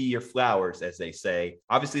 I'll give you your flowers, as they say.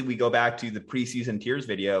 Obviously, we go back to the preseason tiers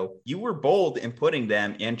video. you were bold in putting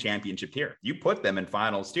them in championship tier. You put them in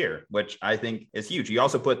finals tier, which I think is huge. You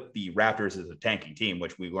also put the Raptors as a tanking team,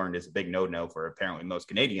 which we learned is a big no-no for apparently most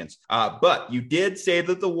Canadians. But you did say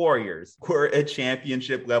that the Warriors were a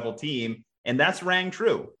championship level team, and that's rang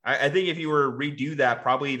true. I think if you were to redo that,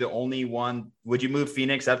 probably the only one, would you move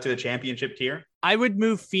Phoenix up to a championship tier? I would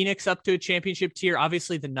move Phoenix up to a championship tier.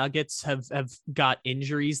 Obviously, the Nuggets have got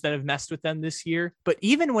injuries that have messed with them this year. But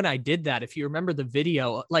even when I did that, if you remember the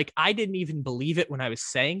video, like I didn't even believe it when I was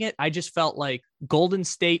saying it. I just felt like Golden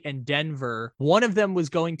State and Denver, one of them was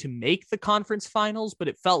going to make the conference finals, but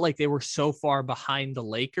it felt like they were so far behind the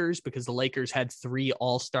Lakers because the Lakers had 3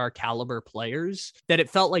 all-star caliber players that it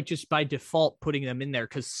felt like just by default putting them in there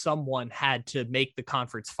because someone had to make the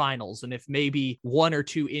conference finals. And if maybe 1 or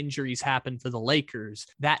 2 injuries happen for the Lakers,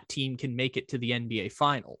 that team can make it to the NBA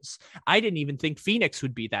finals. I didn't even think Phoenix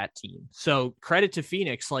would be that team. So credit to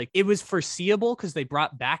Phoenix. Like it was foreseeable because they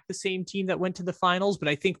brought back the same team that went to the finals. But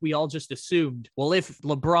I think we all just assumed, well, if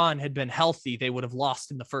LeBron had been healthy, they would have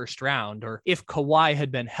lost in the first round. Or if Kawhi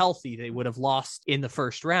had been healthy, they would have lost in the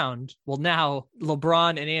first round. Well, now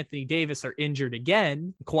LeBron and Anthony Davis are injured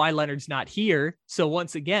again. Kawhi Leonard's not here. So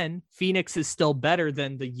once again, Phoenix is still better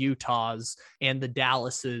than the Utahs and the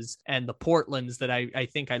Dallases and the Portlands that I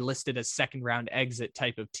think I listed as second round exit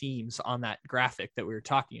type of teams on that graphic that we were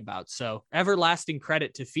talking about. So everlasting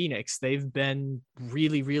credit to Phoenix. They've been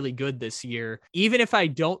really, really good this year. Even if I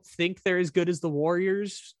don't think they're as good as the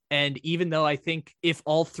Warriors, and even though I think if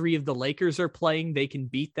all 3 of the Lakers are playing, they can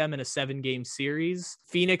beat them in a 7-game series,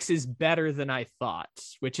 Phoenix is better than I thought,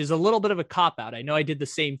 which is a little bit of a cop-out. I know I did the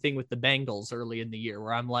same thing with the Bengals early in the year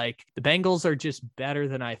where I'm like, the Bengals are just better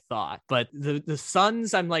than I thought. But the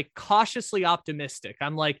Suns, I'm like cautiously optimistic.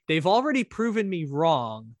 I'm like, they've already proven me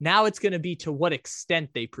wrong. Now it's going to be to what extent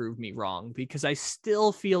they prove me wrong, because I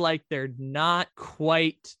still feel like they're not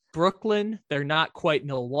quite Brooklyn. They're not quite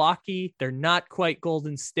Milwaukee. They're not quite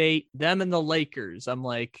Golden State. Them and the Lakers. I'm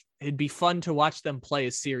like, it'd be fun to watch them play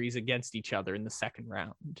a series against each other in the second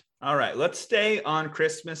round. All right, let's stay on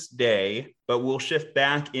Christmas Day, but we'll shift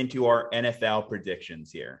back into our NFL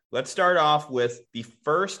predictions here. Let's start off with the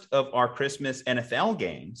first of our Christmas NFL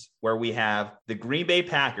games, where we have the Green Bay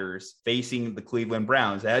Packers facing the Cleveland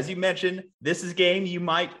Browns. As you mentioned, this is a game you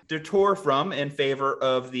might detour from in favor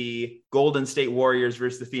of the Golden State Warriors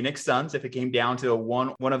versus the Phoenix Suns if it came down to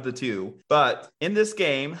one of the two. But in this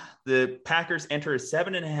game, the Packers enter as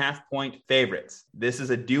 7.5-point favorites. This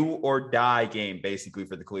is a do or die game, basically,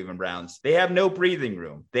 for the Cleveland Browns. They have no breathing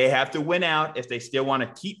room. They have to win out if they still want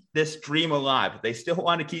to keep this dream alive. If they still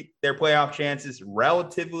want to keep their playoff chances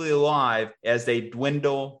relatively alive as they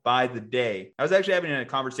dwindle by the day. I was actually having a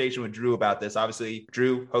conversation with Drew about this. Obviously,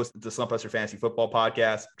 Drew hosts the Slumpbuster Fantasy Football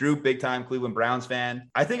podcast. Drew, big-time Cleveland Browns fan.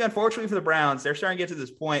 I think, unfortunately for the Browns, they're starting to get to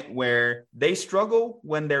this point where they struggle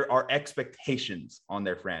when there are expectations on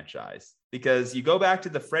their franchise. Because you go back to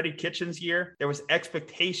the Freddie Kitchens year, there was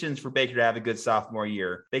expectations for Baker to have a good sophomore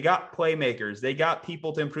year. They got playmakers. They got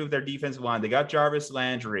people to improve their defensive line. They got Jarvis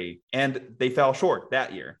Landry, and they fell short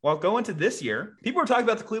that year. Well, going to this year, people were talking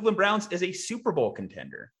about the Cleveland Browns as a Super Bowl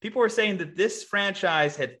contender. People were saying that this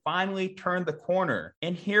franchise had finally turned the corner,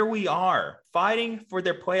 and here we are, fighting for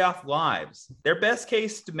their playoff lives. Their best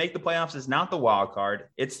case to make the playoffs is not the wild card.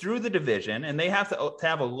 It's through the division, and they have to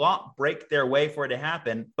have a lot break their way for it to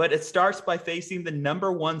happen. But it starts by facing the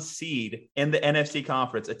number 1 seed in the NFC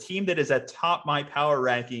conference, a team that is atop my power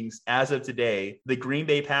rankings as of today, the Green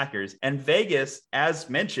Bay Packers. And Vegas, as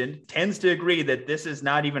mentioned, tends to agree that this is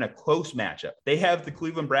not even a close matchup. They have the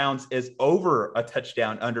Cleveland Browns as over a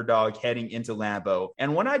touchdown underdog heading into Lambeau.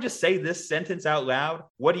 And when I just say this sentence out loud,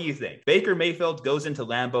 what do you think? Baker Mayfield goes into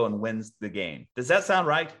Lambeau and wins the game. Does that sound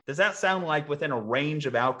right? Does that sound like within a range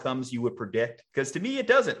of outcomes you would predict? Because to me, it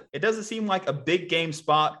doesn't. It doesn't seem like a big game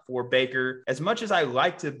spot for Baker. As much as I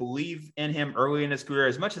like to believe in him early in his career,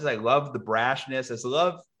 as much as I love the brashness,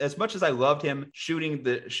 as much as I loved him shooting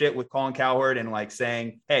the shit with Colin Cowherd and like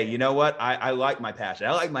saying, hey, you know what? I like my passion.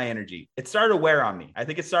 I like my energy. It started to wear on me. I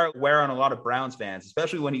think it started to wear on a lot of Browns fans,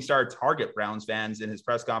 especially when he started to target Browns fans in his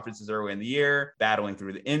press conferences early in the year, battling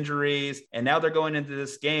through the injuries. And now they're going into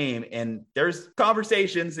this game and there's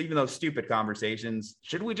conversations, even though stupid conversations.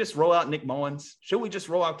 Should we just roll out Nick Mullins? Should we just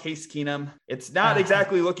roll out Case Keenum? It's not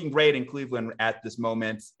exactly looking great in Cleveland at this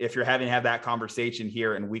moment if you're having to have that conversation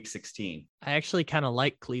here in week 16. I actually kind of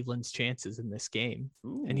like Cleveland Cleveland's chances in this game.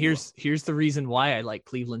 Ooh. And here's the reason why I like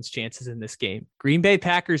Cleveland's chances in this game. Green Bay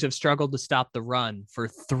Packers have struggled to stop the run for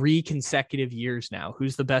 3 consecutive years now.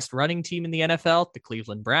 Who's the best running team in the NFL? The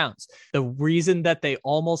Cleveland Browns. The reason that they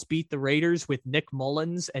almost beat the Raiders with Nick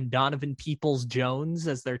Mullins and Donovan Peoples-Jones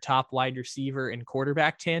as their top wide receiver and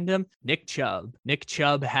quarterback tandem, Nick Chubb. Nick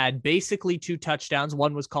Chubb had basically 2 touchdowns.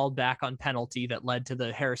 One was called back on penalty that led to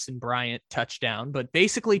the Harrison Bryant touchdown, but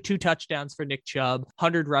basically 2 touchdowns for Nick Chubb,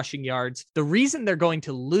 100 rushing yards. The reason they're going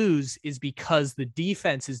to lose is because the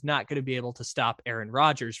defense is not going to be able to stop Aaron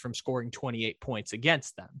Rodgers from scoring 28 points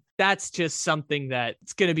against them. That's just something that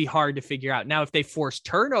it's going to be hard to figure out. Now, if they force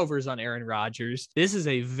turnovers on Aaron Rodgers, this is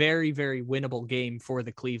a very, very winnable game for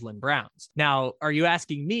the Cleveland Browns. Now, are you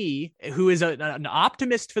asking me, who is an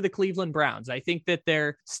optimist for the Cleveland Browns? I think that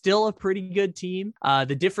they're still a pretty good team.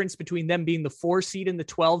 The difference between them being the 4 seed and the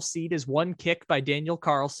 12 seed is 1 kick by Daniel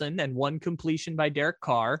Carlson and 1 completion by Derek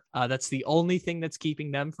Carr. That's the only thing that's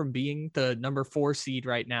keeping them from being the number 4 seed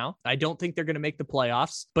right now. I don't think they're going to make the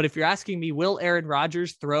playoffs, but if you're asking me, will Aaron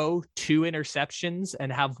Rodgers throw 2 interceptions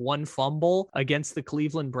and have 1 fumble against the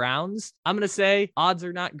Cleveland Browns? I'm going to say odds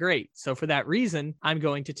are not great. So for that reason, I'm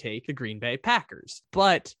going to take the Green Bay Packers.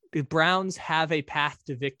 But the Browns have a path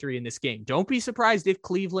to victory in this game. Don't be surprised if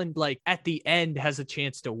Cleveland, at the end, has a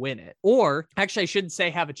chance to win it. Or actually, I shouldn't say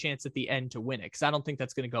have a chance at the end to win it, because I don't think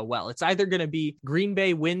that's going to go well. It's either going to be Green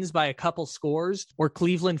Bay wins by a couple scores, or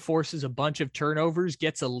Cleveland forces a bunch of turnovers,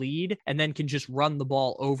 gets a lead, and then can just run the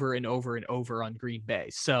ball over and over and over on Green Bay.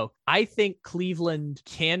 So I think Cleveland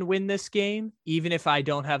can win this game, even if I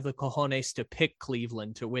don't have the cojones to pick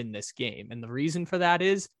Cleveland to win this game. And the reason for that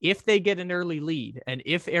is if they get an early lead, and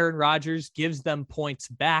if Aaron Rodgers gives them points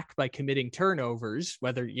back by committing turnovers,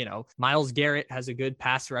 whether, Myles Garrett has a good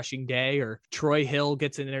pass rushing day, or Troy Hill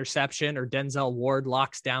gets an interception, or Denzel Ward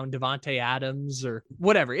locks down Devontae Adams, or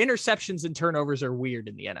whatever. Interceptions and turnovers are weird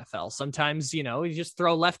in the NFL. Sometimes, you just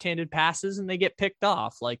throw left-handed passes and they get picked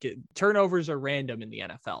off. Turnovers are random in the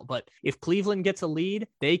NFL. But if Cleveland gets a lead,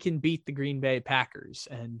 they can beat the Green Bay Packers.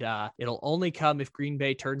 And it'll only come if Green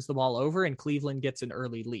Bay turns the ball over and Cleveland gets an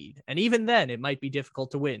early lead. And even then, it might be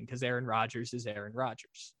difficult to win because Aaron Rodgers is Aaron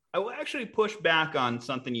Rodgers. I will actually push back on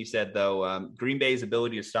something you said, though, Green Bay's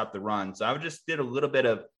ability to stop the run. So I just did a little bit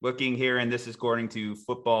of looking here, and this is according to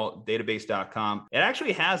footballdatabase.com. It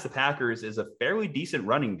actually has the Packers as a fairly decent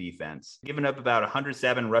running defense, giving up about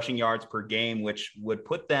 107 rushing yards per game, which would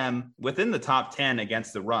put them within the top 10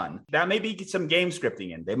 against the run. That may be some game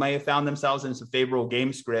scripting in. They might have found themselves in some favorable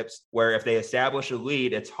game scripts where if they establish a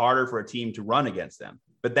lead, it's harder for a team to run against them.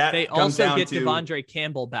 But that they comes also down get to Devondre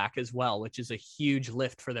Campbell back as well, which is a huge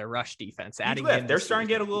lift for their rush defense. They're starting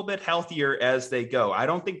to get a little bit healthier as they go. I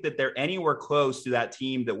don't think that they're anywhere close to that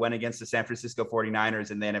team that went against the San Francisco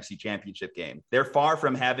 49ers in the NFC Championship game. They're far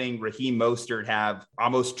from having Raheem Mostert have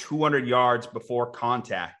almost 200 yards before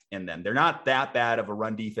contact in them. They're not that bad of a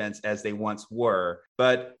run defense as they once were.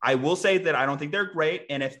 But I will say that I don't think they're great.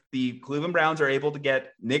 And if the Cleveland Browns are able to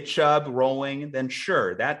get Nick Chubb rolling, then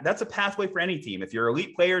sure, that's a pathway for any team. If your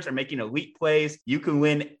elite players are making elite plays, you can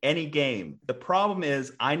win any game. The problem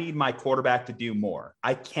is I need my quarterback to do more.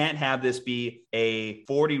 I can't have this be a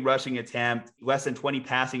 40 rushing attempt, less than 20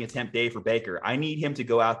 passing attempt day for Baker. I need him to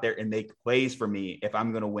go out there and make plays for me if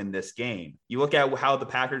I'm going to win this game. You look at how the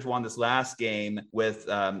Packers won this last game with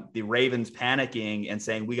the Ravens panicking and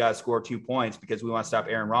saying, we got to score 2 points because we want to stop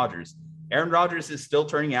Aaron Rodgers. Aaron Rodgers is still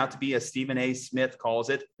turning out to be, as Stephen A. Smith calls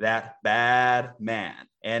it, that bad man.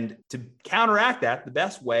 And to counteract that, the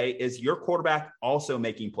best way is your quarterback also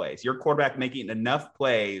making plays. Your quarterback making enough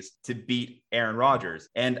plays to beat Aaron Rodgers.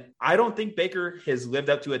 And I don't think Baker has lived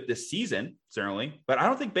up to it this season, certainly, but I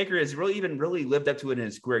don't think Baker has really lived up to it in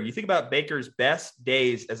his career. You think about Baker's best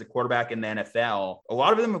days as a quarterback in the NFL, a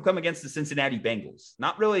lot of them have come against the Cincinnati Bengals,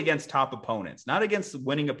 not really against top opponents, not against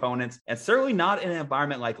winning opponents, and certainly not in an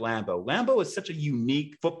environment like Lambeau. Lambeau is such a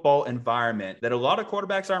unique football environment that a lot of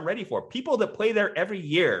quarterbacks aren't ready for. People that play there every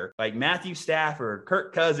year, like Matthew Stafford,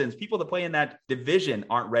 Kirk Cousins, people that play in that division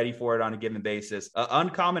aren't ready for it on a given basis.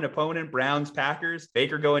 Uncommon opponent, Browns, Packers,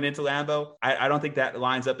 Baker going into Lambeau. I don't think that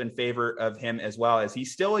lines up in favor of him as well, as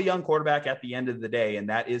he's still a young quarterback at the end of the day. And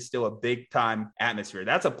that is still a big time atmosphere.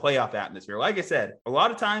 That's a playoff atmosphere. Like I said, a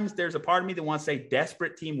lot of times there's a part of me that wants to say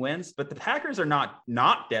desperate team wins, but the Packers are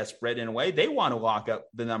not desperate in a way. They want to lock up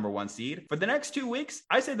the number 1 seed. For the next 2 weeks,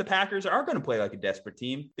 I say the Packers are going to play like a desperate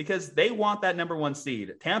team because they want that number 1 seed.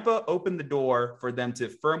 seed. Tampa opened the door for them to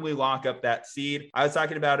firmly lock up that seed. I was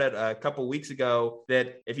talking about it a couple weeks ago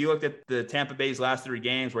that if you looked at the Tampa Bay's last 3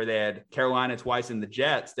 games where they had Carolina twice and the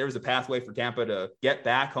Jets, there was a pathway for Tampa to get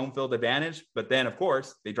back home field advantage. But then, of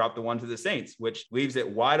course, they dropped the one to the Saints, which leaves it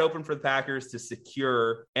wide open for the Packers to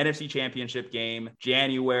secure NFC Championship game,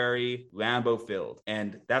 January, Lambeau Field.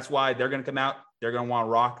 And that's why they're going to come out. They're going to want to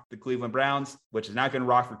rock the Cleveland Browns, which is not going to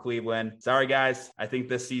rock for Cleveland. Sorry, guys. I think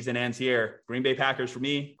this season ends here. Green Bay Packers for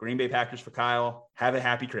me. Green Bay Packers for Kyle. Have a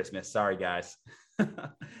happy Christmas. Sorry, guys.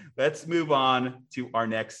 Let's move on to our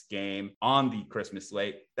next game on the Christmas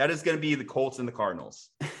slate. That is going to be the Colts and the Cardinals.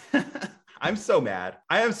 I'm so mad.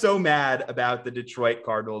 I am so mad about the Detroit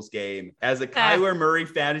Cardinals game. As a Kyler Murray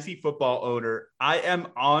fantasy football owner, I am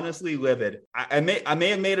honestly livid. I may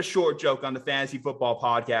have made a short joke on the fantasy football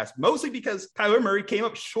podcast, mostly because Kyler Murray came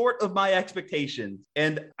up short of my expectations.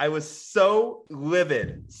 And I was so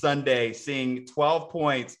livid Sunday seeing 12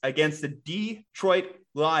 points against the Detroit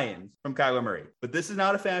Lions from Kyler Murray. But this is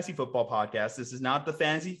not a fantasy football podcast. This is not the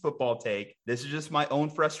fantasy football take. This is just my own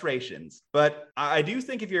frustrations. But I do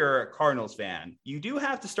think if you're a Cardinals fan, you do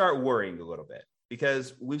have to start worrying a little bit,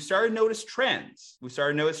 because we've started to notice trends. We've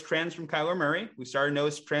started to notice trends from Kyler Murray. We started to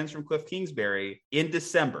notice trends from Cliff Kingsbury in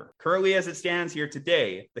December. Currently, as it stands here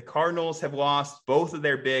today, the Cardinals have lost both of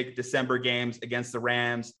their big December games against the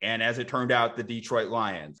Rams and, as it turned out, the Detroit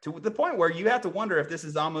Lions, to the point where you have to wonder if this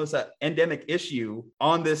is almost an endemic issue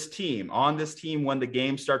on this team when the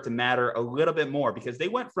games start to matter a little bit more, because they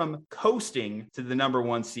went from coasting to the number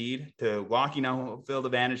 1 seed to locking out field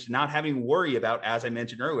advantage to not having to worry about, as I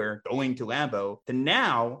mentioned earlier, going to Lambeau, to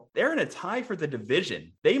now they're in a tie for the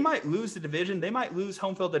division. They might lose the division. They might lose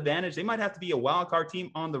home field advantage. They might have to be a wild card team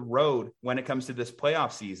on the road when it comes to this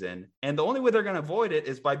playoff season. And the only way they're going to avoid it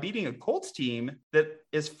is by beating a Colts team that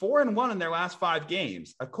is 4-1 in their last 5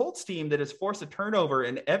 games. A Colts team that has forced a turnover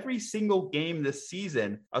in every single game this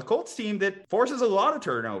season. A Colts team that forces a lot of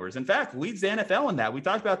turnovers. In fact, leads the NFL in that. We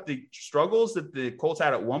talked about the struggles that the Colts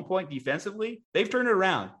had at one point defensively. They've turned it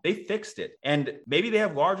around. They fixed it. And maybe they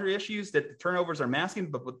have larger issues that the turnovers are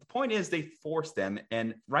masking, but the point is they force them.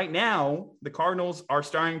 And right now, the Cardinals are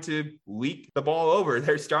starting to leak the ball over.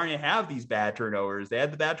 They're starting to have these bad turnovers. They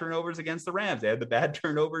had the bad turnovers against the Rams. They had the bad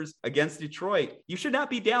turnovers against Detroit. You should not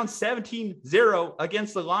be down 17-0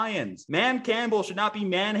 against the Lions. Man Campbell should not be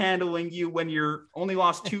manhandling you when you're only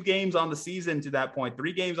lost 2 games on the season to that point,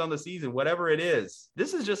 3 games on the season, whatever it is.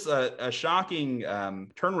 This is just a shocking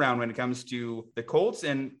turnaround when it comes to the Colts,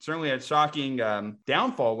 and certainly a shocking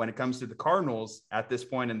downfall when it comes to the Cardinals at this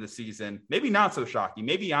point in the season. Maybe not so shocking.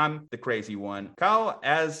 Maybe I'm the crazy one. Kyle,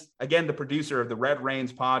 as again the producer of the Red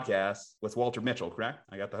Reigns podcast with Walter Mitchell, correct?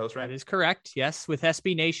 I got the host right? That is correct. Yes, with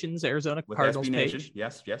SB Nation's Arizona Cardinals SB page. Nation.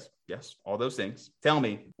 Yes. All those things. Tell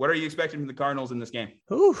me, what are you expecting from the Cardinals in this game?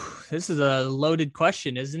 Ooh, this is a loaded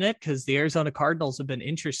question, isn't it? Because the Arizona Cardinals have been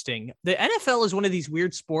interesting. The NFL is one of these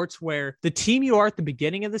weird sports where the team you are at the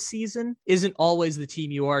beginning of the season isn't always the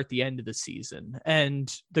team you are at the end of the season.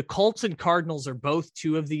 And the Colts and Cardinals are both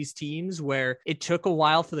 2 of these teams where it took a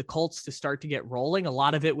while for the Colts to start to get rolling. A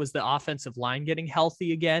lot of it was the offensive line getting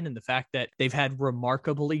healthy again, and the fact that they've had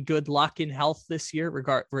remarkably good luck in health this year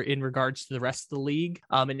in regards to the rest of the league.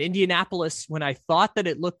 In Indianapolis, when I thought that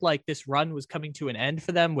it looked like this run was coming to an end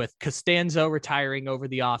for them, with Costanzo retiring over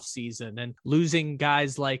the offseason and losing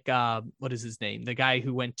guys like, what is his name? The guy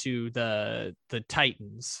who went to the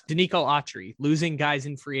Titans, Danico Autry, losing guys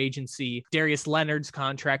in free agency, Darius Leonard's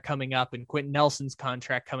contract coming up and Quentin Nelson's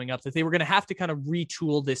contract coming up, that they were going to have to kind of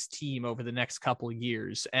retool this team over the next couple of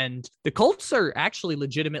years. And the Colts are actually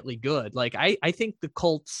legitimately good. Like, I think the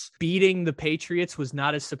Colts beating the Patriots was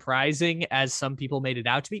not as surprising as some people made it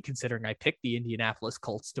out to be, considering I picked the Indianapolis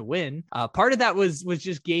Colts to win. Part of that was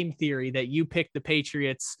just game theory, that you picked the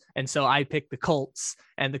Patriots, and so I picked the Colts,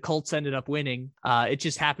 and the Colts ended up winning. It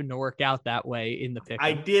just happened to work out that way in the pick.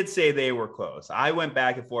 I did say they were close. I went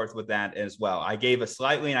back and forth with that as well. I gave a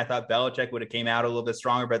slightly, and I thought Belichick would have came out a little bit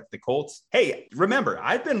stronger, but the Colts, hey, remember,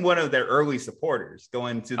 I've been one of their early supporters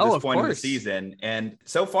going to this point of the season. And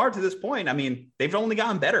so far to this point, I mean, they've only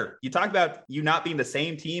gotten better. You talk about you not being the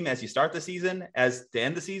same team as you start the season as to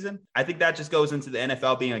end the season. I think that just goes into the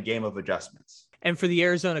NFL being a game of adjustments. And for the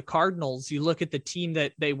Arizona Cardinals, you look at the team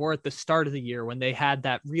that they were at the start of the year when they had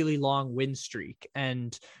that really long win streak,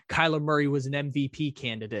 and Kyler Murray was an MVP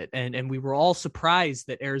candidate. And we were all surprised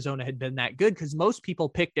that Arizona had been that good, because most people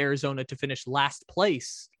picked Arizona to finish last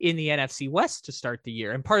place in the NFC West to start the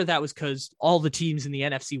year. And part of that was because all the teams in the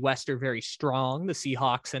NFC West are very strong. The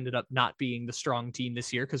Seahawks ended up not being the strong team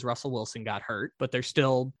this year because Russell Wilson got hurt, but they're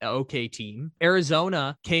still an okay team.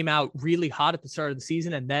 Arizona came out really hot at the start of the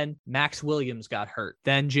season, and then Max Williams got hurt.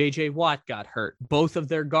 Then JJ Watt got hurt. Both of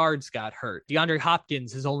their guards got hurt. DeAndre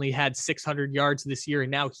Hopkins has only had 600 yards this year, and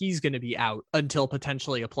now he's going to be out until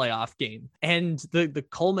potentially a playoff game. And the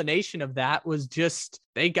culmination of that was just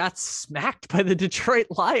they got smacked by the Detroit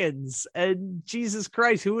Lions. And Jesus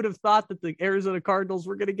Christ, who would have thought that the Arizona Cardinals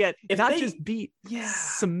were going to get just beat,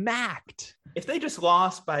 smacked? If they just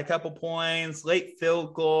lost by a couple points, late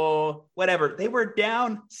field goal, whatever, they were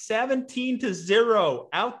down 17-0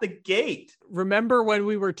 out the gate. Remember when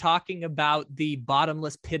we were talking about the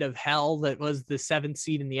bottomless pit of hell that was the 7th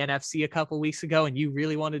seed in the NFC a couple weeks ago, and you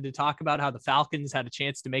really wanted to talk about how the Falcons had a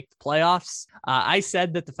chance to make the playoffs? I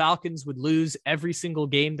said that the Falcons would lose every single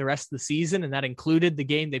game the rest of the season, and that included the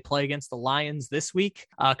game they play against the Lions this week,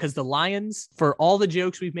 because the Lions, for all the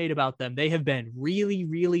jokes we've made about them, they have been really,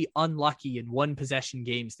 really unlucky in one-possession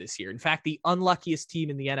games this year. In fact, the unluckiest team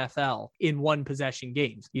in the NFL in one-possession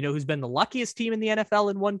games. You know who's been the luckiest team in the NFL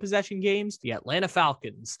in one-possession games? The Atlanta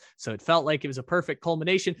Falcons. So it felt like it was a perfect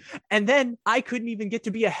culmination. And then I couldn't even get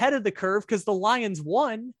to be ahead of the curve because the Lions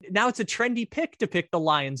won. Now it's a trendy pick to pick the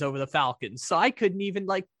Lions over the Falcons. So I couldn't even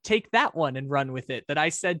take that one and run with it that I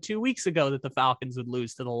said 2 weeks ago that the Falcons would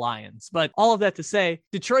lose to the Lions. But all of that to say,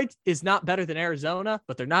 Detroit is not better than Arizona,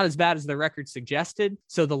 but they're not as bad as their record suggested.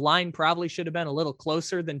 So the line probably should have been a little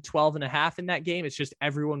closer than 12.5 in that game. It's just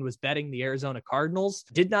everyone was betting the Arizona Cardinals.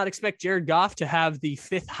 Did not expect Jared Goff to have the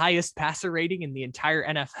 5th highest passer rating in the entire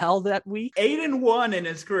NFL that week. 8-1 in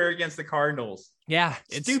his career against the Cardinals. Yeah,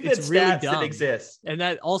 it's really dumb. That exists. And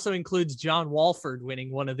that also includes John Walford winning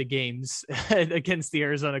one of the games against the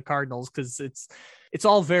Arizona Cardinals, because it's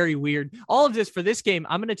all very weird. All of this for this game,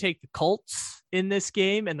 I'm going to take the Colts in this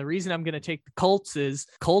game. And the reason I'm going to take the Colts is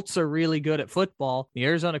Colts are really good at football. The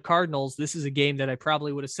Arizona Cardinals, this is a game that I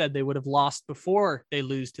probably would have said they would have lost before they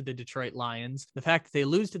lose to the Detroit Lions. The fact that they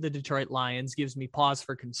lose to the Detroit Lions gives me pause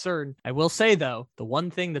for concern. I will say, though, the one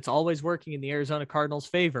thing that's always working in the Arizona Cardinals'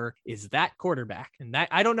 favor is that quarterback. And that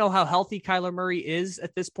I don't know how healthy Kyler Murray is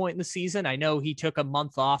at this point in the season. I know he took a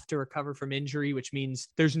month off to recover from injury, which means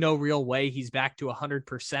there's no real way he's back to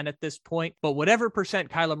 100% at this point. But whatever percent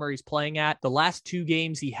Kyler Murray's playing at, the last 2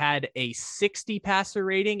 games he had a 60 passer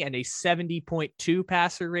rating and a 70.2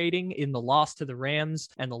 passer rating in the loss to the Rams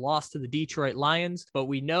and the loss to the Detroit Lions. But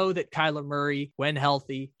we know that Kyler Murray, when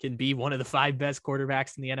healthy, can be one of the 5 best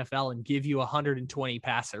quarterbacks in the NFL and give you 120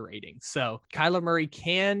 passer ratings. So Kyler Murray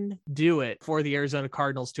can do it for the Arizona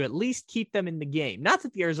Cardinals to at least keep them in the game. Not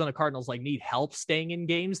that the Arizona Cardinals need help staying in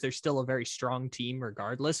games. They're still a very strong team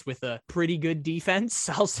regardless, with a pretty good defense,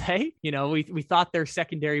 I'll say. We thought their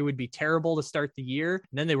secondary would be terrible to start the year,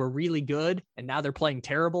 and then they were really good, and now they're playing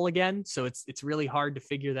terrible again. So it's really hard to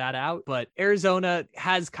figure that out. But Arizona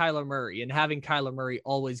has Kyler Murray, and having Kyler Murray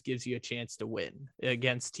always gives you a chance to win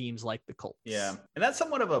against teams like the Colts. Yeah, and that's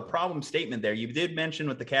somewhat of a problem statement there. You did mention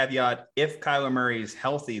with the caveat, if Kyler Murray is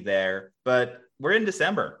healthy there, but we're in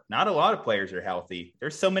December. Not a lot of players are healthy.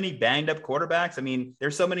 There's so many banged up quarterbacks. I mean,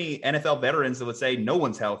 there's so many NFL veterans that would say no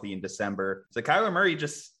one's healthy in December. So Kyler Murray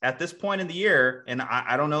just at this point in the year, and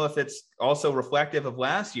I don't know if it's also reflective of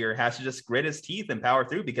last year, has to just grit his teeth and power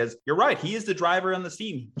through, because you're right. He is the driver on the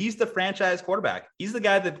team. He's the franchise quarterback. He's the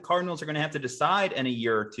guy that the Cardinals are going to have to decide in a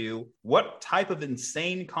year or two, what type of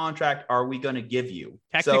insane contract are we going to give you?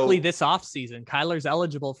 Technically, this offseason, Kyler's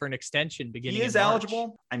eligible for an extension beginning in March. He is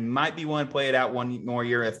eligible. I might be willing to play it out one more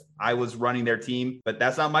year if I was running their team, but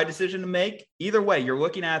that's not my decision to make. Either way, you're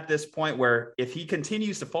looking at this point where if he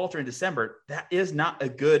continues to falter in December, that is not a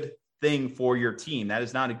good thing for your team. That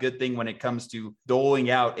is not a good thing when it comes to doling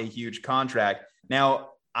out a huge contract.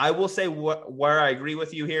 Now, I will say where I agree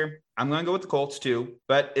with you here. I'm going to go with the Colts too,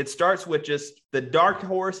 but it starts with just the dark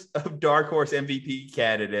horse of dark horse MVP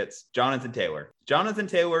candidates, Jonathan Taylor. Jonathan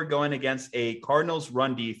Taylor going against a Cardinals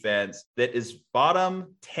run defense that is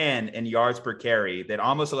bottom 10 in yards per carry, that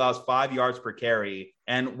almost allows 5 yards per carry.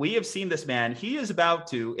 And we have seen this man. He is about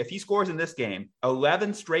to, if he scores in this game,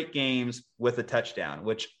 11 straight games with a touchdown,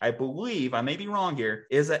 which I believe, I may be wrong here,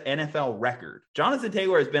 is an NFL record. Jonathan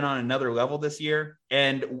Taylor has been on another level this year.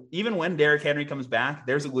 And even when Derrick Henry comes back,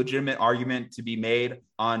 there's a legitimate argument to be made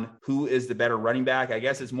on who is the better running back. I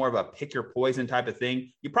guess it's more of a pick your poison type of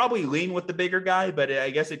thing. You probably lean with the bigger guy, but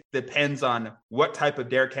I guess it depends on what type of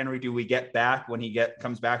Derrick Henry do we get back when he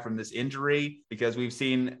comes back from this injury, because we've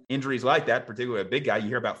seen injuries like that, particularly a big guy. You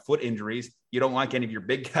hear about foot injuries. You don't like any of your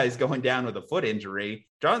big guys going down with a foot injury.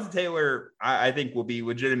 Jonathan Taylor, I think, will be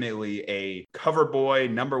legitimately a cover boy,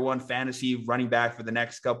 #1 fantasy running back for the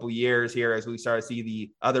next couple years here, as we start to see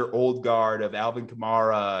the other old guard of Alvin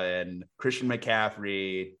Kamara and Christian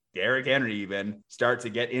McCaffrey, Derrick Henry even, start to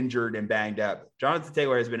get injured and banged up. Jonathan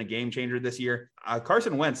Taylor has been a game changer this year.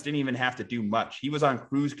 Carson Wentz didn't even have to do much. He was on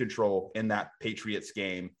cruise control in that Patriots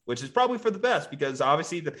game, which is probably for the best because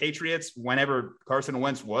obviously the Patriots, whenever Carson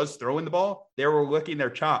Wentz was throwing the ball, they were licking their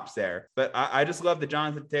chops there. But I just love that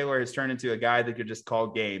Jonathan Taylor has turned into a guy that could just call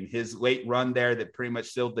game. His late run there that pretty much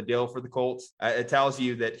sealed the deal for the Colts. It tells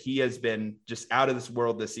you that he has been just out of this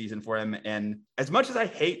world this season for him. And as much as I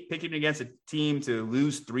hate picking against a team to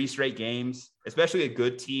lose 3 straight games, especially a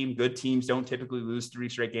good teams don't typically lose 3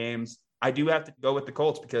 straight games. I do have to go with the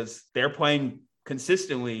Colts because they're playing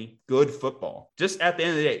consistently good football. Just at the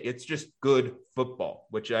end of the day, it's just good football,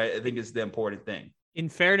 which I think is the important thing. In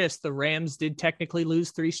fairness, the Rams did technically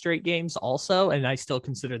lose 3 straight games also, and I still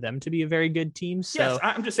consider them to be a very good team. So yes,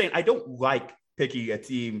 I'm just saying I don't like picking a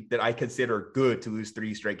team that I consider good to lose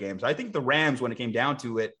 3 straight games. I think the Rams, when it came down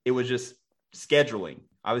to it, it was just scheduling.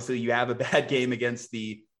 Obviously, you have a bad game against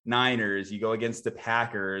the Niners. You go against the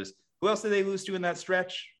Packers. Who else did they lose to in that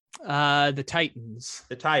stretch? The Titans.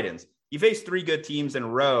 The Titans. You face 3 good teams in a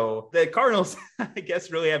row. The Cardinals, I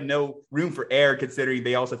guess, really have no room for error considering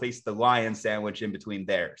they also face the Lions sandwich in between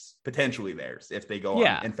theirs, potentially theirs, if they go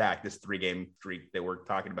on, in fact, this 3-game streak that we're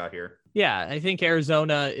talking about here. Yeah, I think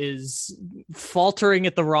Arizona is faltering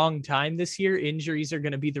at the wrong time this year. Injuries are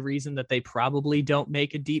going to be the reason that they probably don't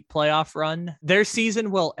make a deep playoff run. Their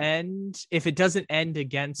season will end, if it doesn't end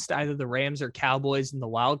against either the Rams or Cowboys in the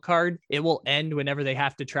wild card, it will end whenever they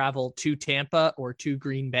have to travel to Tampa or to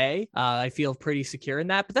Green Bay. I feel pretty secure in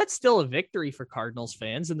that, but that's still a victory for Cardinals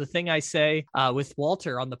fans. And the thing I say with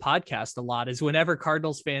Walter on the podcast a lot is whenever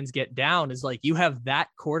Cardinals fans get down is like, you have that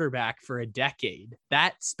quarterback for a decade.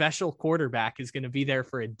 That special quarterback is going to be there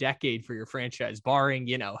for a decade for your franchise, barring,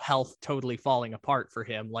 health totally falling apart for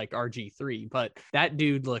him like RG3. But that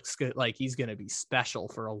dude looks good, like he's going to be special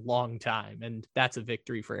for a long time. And that's a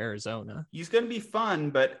victory for Arizona. He's going to be fun,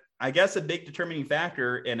 but I guess a big determining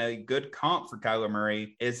factor and a good comp for Kyler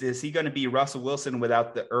Murray is he going to be Russell Wilson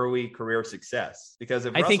without the early career success? Because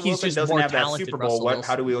if Russell Wilson doesn't have that Super Bowl,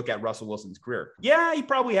 how do we look at Russell Wilson's career? Yeah, he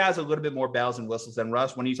probably has a little bit more bells and whistles than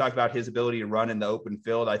Russ. When you talk about his ability to run in the open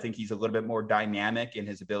field, I think he's a little bit more dynamic in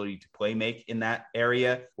his ability to play make in that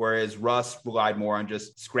area, whereas Russ relied more on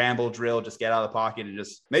just scramble drill, just get out of the pocket and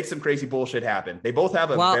just make some crazy bullshit happen. They both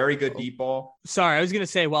have a very good deep ball. Sorry, I was going to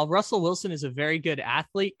say, while Russell Wilson is a very good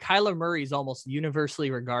athlete, Kyler Murray is almost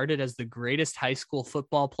universally regarded as the greatest high school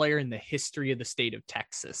football player in the history of the state of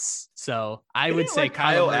Texas. So I would say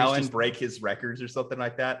Kyle Allen break his records or something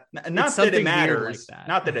like that. Not that it matters. Like that.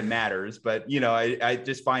 Not that it matters, but I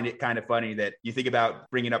just find it kind of funny that you think about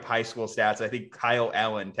bringing up high school stats. I think Kyle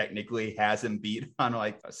Allen technically has him beat on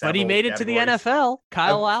but he made it to the NFL.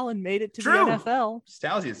 Kyle Allen made it to the NFL. Just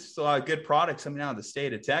tells you it's a lot of good products coming out of the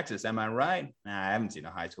state of Texas. Am I right? I haven't seen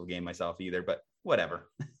a high school game myself either, but whatever.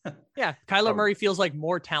 Yeah, Kyler Murray feels like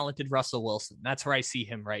more talented Russell Wilson. That's where I see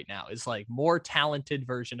him right now, is like more talented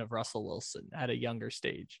version of Russell Wilson at a younger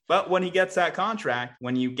stage. But when he gets that contract,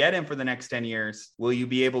 when you get him for the next 10 years, will you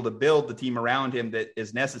be able to build the team around him that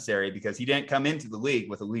is necessary? Because he didn't come into the league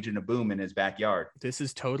with a Legion of Boom in his backyard. This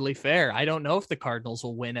is totally fair. I don't know if the Cardinals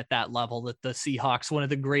will win at that level that the Seahawks, one of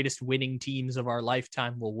the greatest winning teams of our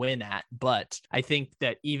lifetime, will win at. But I think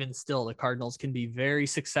that even still, the Cardinals can be very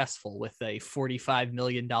successful with a $45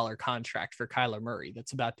 million contract for Kyler Murray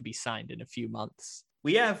that's about to be signed in a few months.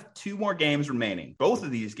 We have 2 more games remaining. Both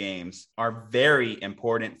of these games are very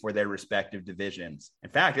important for their respective divisions. In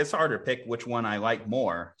fact, it's hard to pick which one I like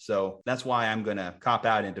more. So that's why I'm going to cop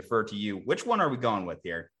out and defer to you. Which one are we going with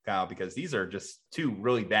here, Kyle? Because these are just 2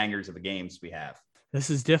 really bangers of the games we have. This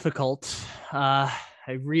is difficult.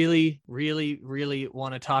 I really, really, really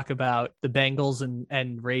want to talk about the Bengals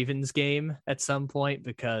and Ravens game at some point,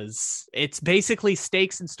 because it's basically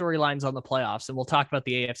stakes and storylines on the playoffs. And we'll talk about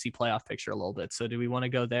the AFC playoff picture a little bit. So do we want to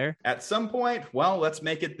go there? At some point? Well, let's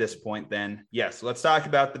make it this point then. Yes, let's talk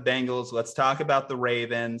about the Bengals. Let's talk about the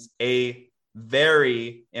Ravens. A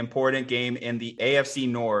very important game in the AFC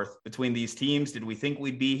North between these teams. Did we think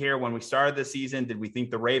we'd be here when we started the season? Did we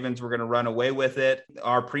think the Ravens were going to run away with it?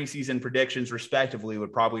 Our preseason predictions respectively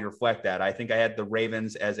would probably reflect that. I think I had the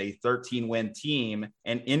Ravens as a 13-win team,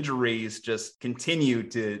 and injuries just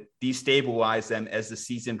continued to destabilize them as the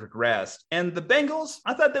season progressed. And the Bengals,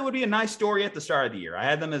 I thought that would be a nice story at the start of the year. I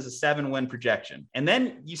had them as a 7-win projection. And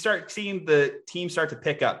then you start seeing the team start to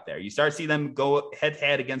pick up there. You start seeing them go head to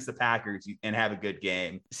head against the Packers. You and have a good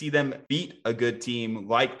game. See them beat a good team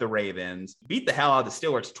like the Ravens, beat the hell out of the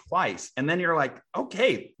Steelers twice. And then you're like,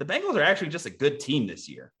 okay, the Bengals are actually just a good team this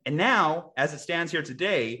year. And now, as it stands here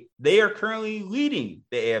today, they are currently leading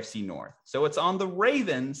the AFC North. So it's on the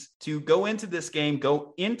Ravens to go into this game,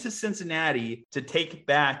 go into Cincinnati to take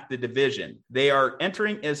back the division. They are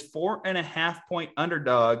entering as 4.5-point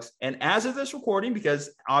underdogs. And as of this recording, because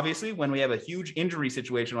obviously when we have a huge injury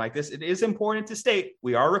situation like this, it is important to state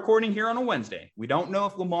we are recording here on a Wednesday. We don't know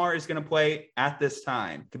if Lamar is going to play at this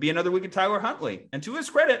time. Could be another week of Tyler Huntley. And to his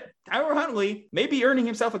credit, Tyler Huntley may be earning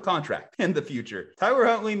himself a contract in the future. Tyler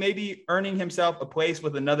Huntley may be earning himself a place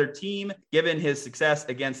with another team, given his success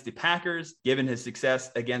against the Packers, given his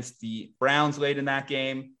success against the Browns late in that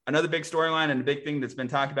game. Another big storyline and a big thing that's been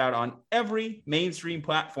talked about on every mainstream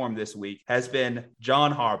platform this week has been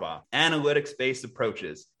John Harbaugh, analytics-based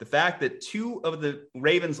approaches. The fact that 2 of the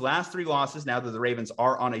Ravens' last 3 losses, now that the Ravens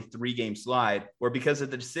are on a 3-game slide, were because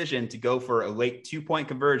of the decision to go for a late 2-point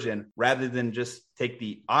conversion rather than just take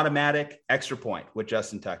the automatic extra point with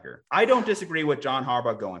Justin Tucker. I don't disagree with John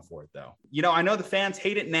Harbaugh going for it, though. You know, I know the fans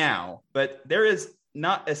hate it now, but there is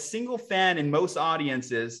not a single fan in most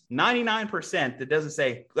audiences, 99%, that doesn't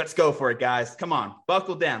say, let's go for it, guys. Come on,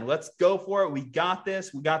 buckle down. Let's go for it. We got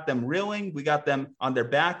this. We got them reeling. We got them on their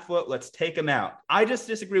back foot. Let's take them out. I just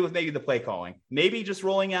disagree with maybe the play calling. Maybe just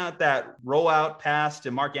rolling out that rollout pass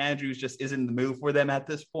to Mark Andrews just isn't the move for them at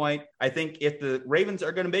this point. I think if the Ravens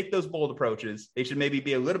are going to make those bold approaches, they should maybe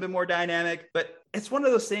be a little bit more dynamic, but it's one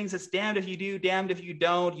of those things that's damned if you do, damned if you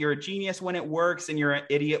don't. You're a genius when it works and you're an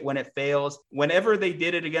idiot when it fails. Whenever they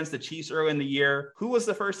did it against the Chiefs early in the year, who was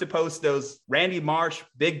the first to post those Randy Marsh,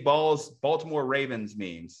 big balls, Baltimore Ravens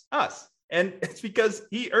memes? Us. And it's because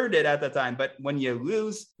he earned it at that time. But when you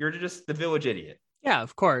lose, you're just the village idiot. Yeah,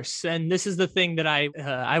 of course. And this is the thing that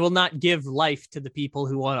I will not give life to the people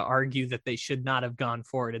who want to argue that they should not have gone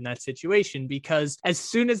for it in that situation, because as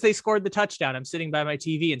soon as they scored the touchdown, I'm sitting by my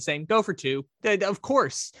TV and saying, go for 2. Of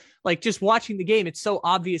course. Like, just watching the game, it's so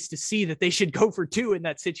obvious to see that they should go for 2 in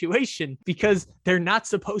that situation because they're not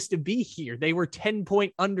supposed to be here. They were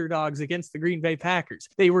 10-point underdogs against the Green Bay Packers.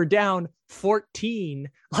 They were down 14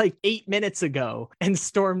 like 8 minutes ago and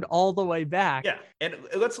stormed all the way back. Yeah. And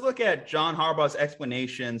let's look at John Harbaugh's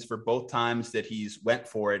explanations for both times that he's went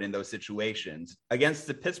for it in those situations. Against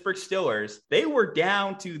the Pittsburgh Steelers, they were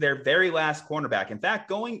down to their very last cornerback. In fact,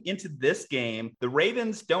 going into this game, the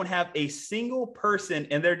Ravens don't have a single person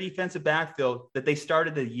in their defensive backfield that they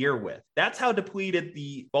started the year with. That's how depleted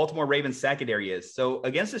the Baltimore Ravens secondary is. So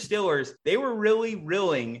against the Steelers, they were really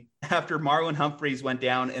reeling after Marlon Humphreys went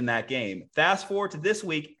down in that game. Fast forward to this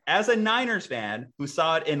week, as a Niners fan who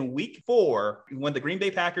saw it in week 4 when the Green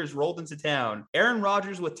Bay Packers rolled into town, Aaron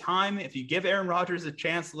Rodgers with time, if you give Aaron Rodgers a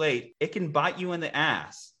chance late, it can bite you in the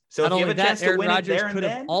ass. So not if you only have a chance that, to Aaron win Rodgers it there could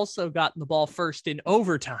and have then, also gotten the ball first in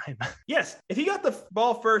overtime. yes, if you got the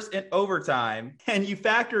ball first in overtime and you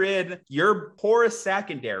factor in your porous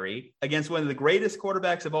secondary against one of the greatest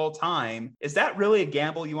quarterbacks of all time, is that really a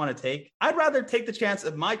gamble you want to take? I'd rather take the chance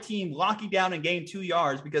of my team locking down and gaining 2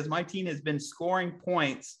 yards because my team has been scoring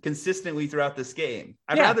points consistently throughout this game.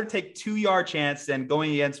 I'd rather take 2-yard chance than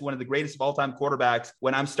going against one of the greatest of all time quarterbacks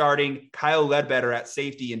when I'm starting Kyle Ledbetter at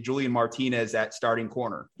safety and Julian Martinez at starting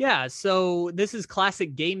corner. Yeah, so this is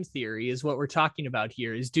classic game theory is what we're talking about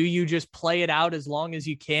here. Is do you just play it out as long as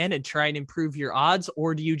you can and try and improve your odds,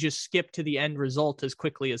 or do you just skip to the end result as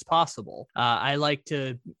quickly as possible? I like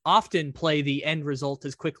to often play the end result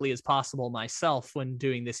as quickly as possible myself when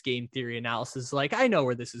doing this game theory analysis. Like, I know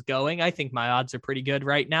where this is going. I think my odds are pretty good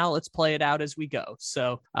right now. Let's play it out as we go.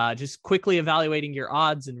 So just quickly evaluating your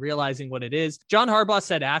odds and realizing what it is. John Harbaugh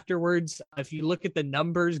said afterwards, if you look at the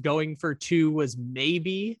numbers, going for 2 was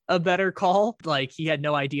maybe a better call. Like, he had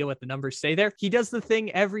no idea what the numbers say there. He does the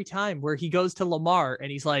thing every time where he goes to Lamar and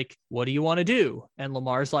he's like, what do you want to do? And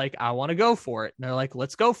Lamar's like, I want to go for it. And they're like,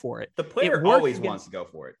 let's go for it. The player always wants to go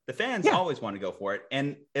for it. The fans always want to go for it.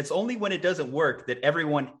 And it's only when it doesn't work that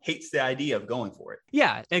everyone hates the idea of going for it.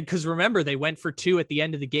 Yeah. And because remember, they went for 2 at the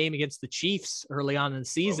end of the game against the Chiefs early on in the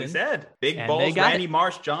season. Well, we said big balls, Randy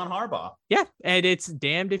Marsh, John Harbaugh. Yeah. And it's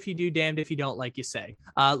damned if you do, damned if you don't, like you say.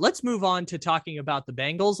 Let's move on to talking about the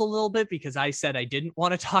Bengals a little bit, because I said I didn't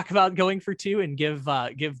want to talk about going for 2 and give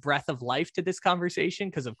breath of life to this conversation,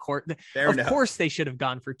 because of course they should have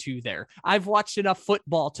gone for 2 there. I've watched enough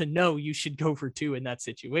football to know you should go for 2 in that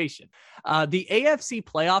situation. The AFC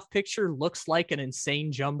playoff picture looks like an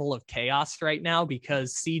insane jumble of chaos right now,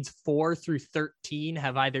 because seeds 4 through 13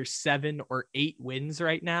 have either 7 or 8 wins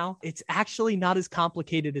right now. It's actually not as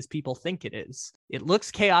complicated as people think it is. It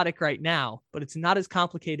looks chaotic right now, but it's not as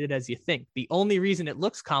complicated as you think. The only reason it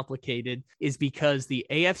looks complicated is because the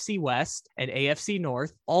AFC West and AFC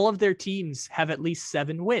North, all of their teams have at least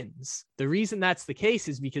 7 wins. The reason that's the case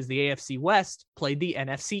is because the AFC West played the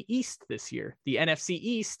NFC East this year. The NFC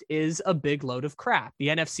East is a big load of crap. The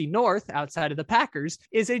NFC North, outside of the Packers,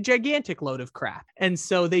 is a gigantic load of crap. And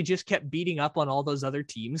so they just kept beating up on all those other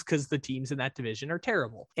teams because the teams in that division are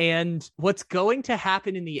terrible. And what's going to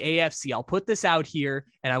happen in the AFC, I'll put this out here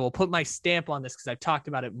and I will put my stamp on this because I've talked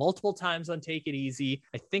about it multiple times on Take It Easy.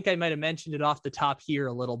 I think I might have mentioned it off the top here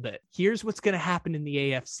a little bit. Here's what's going to happen in the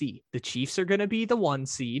AFC. The Chiefs are going to be the 1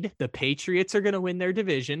 seed. The Patriots are going to win their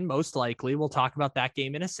division, most likely. We'll talk about that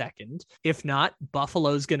game in a second. If not,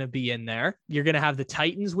 Buffalo's going to be in there. You're going to have the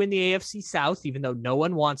Titans win the AFC South, even though no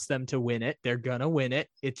one wants them to win it. They're going to win it.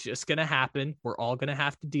 It's just going to happen. We're all going to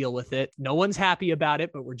have to deal with it. No one's happy about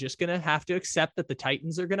it, but we're just going to have to accept that the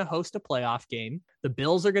Titans are going to host a playoff game. The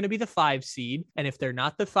Bills are going to be the 5 seed. And if they're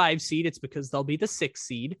not the 5 seed, it's because they'll be the 6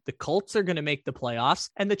 seed. The Colts are going to make the playoffs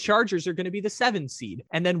and the Chargers are going to be the 7 seed.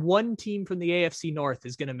 And then one team from the AFC North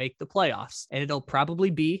is going to make the playoffs. And it'll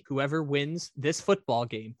probably be whoever wins this football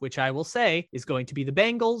game, which I will say is going to be the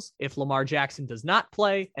Bengals if Lamar Jackson does not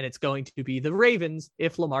play. And it's going to be the Ravens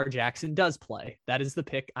if Lamar Jackson does play. That is the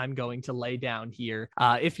pick I'm going to lay down here.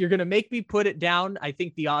 If you're going to make me put it down, I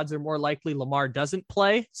think the odds are more likely Lamar doesn't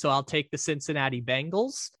play. So I'll take the Cincinnati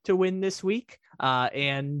Bengals to win this week.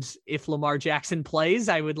 And if Lamar Jackson plays,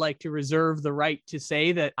 I would like to reserve the right to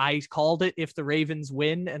say that I called it if the Ravens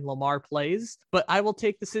win and Lamar plays, but I will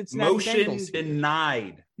take the Cincinnati Bengals. Motion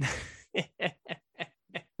denied.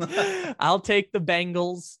 I'll take the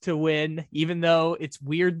Bengals to win, even though it's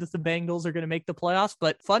weird that the Bengals are going to make the playoffs.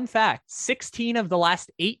 But fun fact, 16 of the last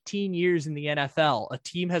 18 years in the NFL, a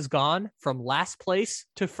team has gone from last place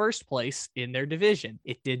to first place in their division.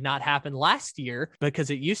 It did not happen last year because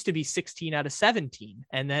it used to be 16 out of 17.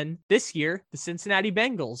 And then this year, the Cincinnati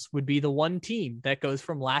Bengals would be the one team that goes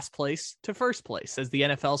from last place to first place as the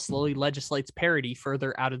NFL slowly legislates parity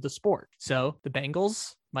further out of the sport. So the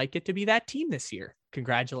Bengals might get to be that team this year.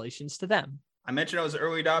 Congratulations to them. I mentioned I was an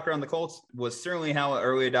early adopter on the Colts, was certainly how an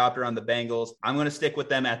early adopter on the Bengals. I'm going to stick with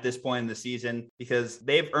them at this point in the season because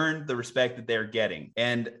they've earned the respect that they're getting.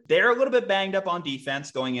 And they're a little bit banged up on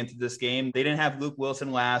defense going into this game. They didn't have Luke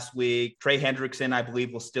Wilson last week. Trey Hendrickson, I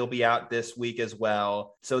believe, will still be out this week as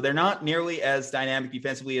well. So they're not nearly as dynamic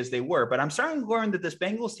defensively as they were. But I'm starting to learn that this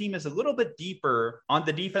Bengals team is a little bit deeper on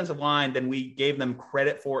the defensive line than we gave them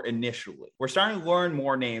credit for initially. We're starting to learn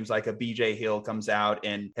more names like a BJ Hill comes out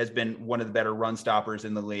and has been one of the better run stoppers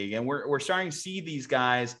in the league. And we're starting to see these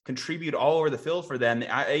guys contribute all over the field for them.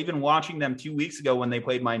 Even watching them 2 weeks ago when they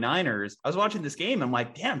played my Niners, I was watching this game. I'm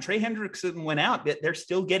like, damn, Trey Hendrickson went out, but they're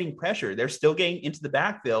still getting pressure. They're still getting into the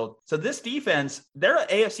backfield. So this defense, they're an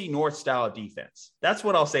AFC North style of defense. That's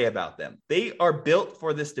what I'll say about them. They are built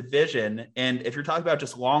for this division. And if you're talking about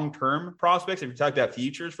just long-term prospects, if you're talking about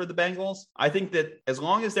futures for the Bengals, I think that as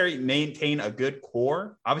long as they maintain a good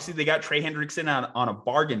core, obviously they got Trey Hendrickson on a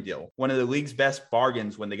bargain deal, one of the league's best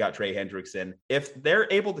bargains when they got Trey Hendrickson. If they're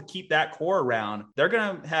able to keep that core around, they're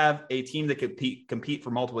going to have a team that could compete for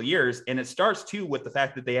multiple years. And it starts too with the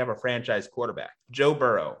fact that they have a franchise quarterback, Joe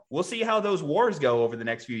Burrow. We'll see how those wars go over the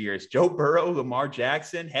next few years. Joe Burrow, Lamar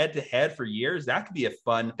Jackson, head to head for years. That could be a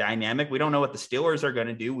fun dynamic. We don't know what the Steelers are going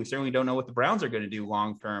to do. We certainly don't know what the Browns are going to do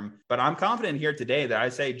long term. But I'm confident here today that I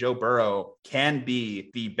say Joe Burrow can be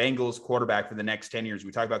the Bengals quarterback for the next 10 years.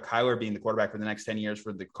 We talk about Kyler being the quarterback for the next 10 years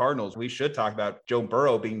for the Cardinals. We should talk about Joe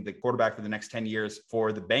Burrow being the quarterback for the next 10 years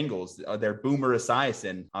for the Bengals. Their Boomer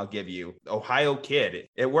Esiason, I'll give you. Ohio kid.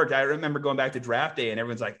 It worked. I remember going back to draft day and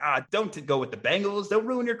everyone's like, don't go with the Bengals. They'll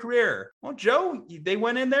ruin your career. Well, Joe, they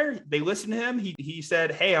went in there. They listened to him. He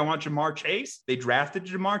said, hey, I want Jamar Chase. They drafted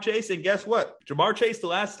Jamar Chase. And guess what? Jamar Chase, the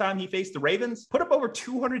last time he faced the Ravens, put up over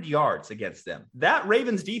 200 yards against them. That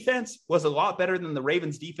Ravens defense was a lot better than the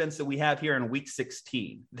Ravens defense that we have here in week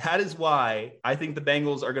 16. That is why I think the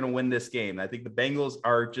Bengals are going to win this game. I think the Bengals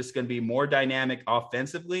are just going to be more dynamic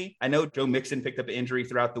offensively. I know Joe Mixon picked up an injury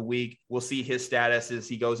throughout the week. We'll see his status as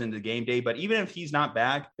he goes into game day. But even if he's not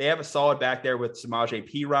back, they have a solid back there with Samaje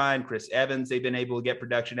Perine, Chris Evans, they've been able to get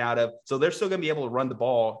production out of. So they're still going to be able to run the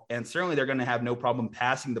ball. And certainly they're going to have no problem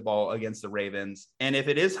passing the ball against the Ravens. And if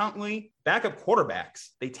it is Huntley, backup quarterbacks,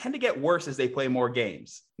 they tend to get worse as they play more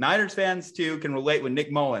games. Niners fans, too, can relate with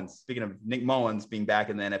Nick Mullins. Speaking of Nick Mullins being back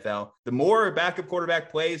in the NFL, the more a backup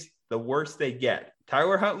quarterback plays, the worse they get.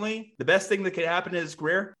 Tyler Huntley, the best thing that could happen in his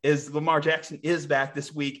career is Lamar Jackson is back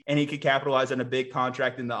this week, and he could capitalize on a big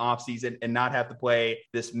contract in the offseason and not have to play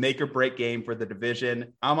this make or break game for the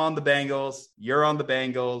division. I'm on the Bengals. You're on the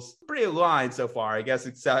Bengals. Pretty aligned so far, I guess,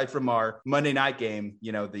 aside from our Monday night game,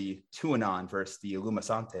 the TuAnon versus the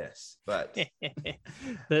Illumasantes. But the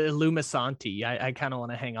Illumasanti, I kind of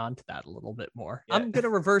want to hang on to that a little bit more. Yeah. I'm going to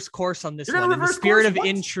reverse course on this one. In the spirit of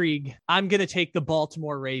intrigue, I'm going to take the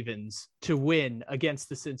Baltimore Ravens to win against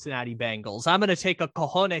the Cincinnati Bengals. I'm going to take a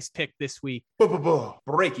cojones pick this week.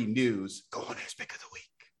 Breaking news. Cojones pick of the week.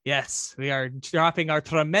 Yes, we are dropping our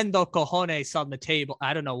tremendo cojones on the table.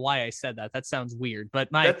 I don't know why I said that. That sounds weird, but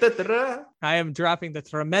I am dropping the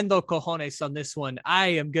tremendo cojones on this one. I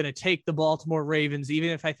am going to take the Baltimore Ravens, even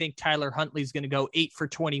if I think Tyler Huntley's going to go 8 for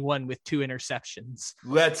 21 with 2 interceptions.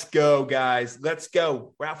 Let's go, guys. Let's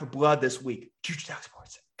go. We're out for blood this week. Juju Talk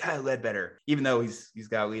Sports. Kyle Ledbetter, even though he's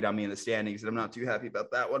got a lead on me in the standings, and I'm not too happy about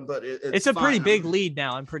that one, but it's a pretty big lead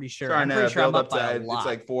now. I'm pretty sure. I'm up by a lot. It's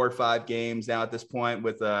like 4 or 5 games now at this point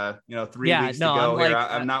with 3 weeks to go here.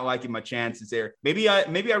 I'm not liking my chances there. Maybe I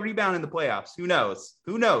rebound in the playoffs. Who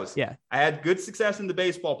knows? Yeah. I had good success in the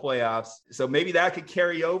baseball playoffs, so maybe that could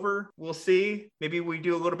carry over. We'll see. Maybe we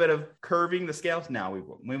do a little bit of curving the scales. No,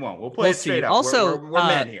 we won't. We'll play it straight up. Also, we're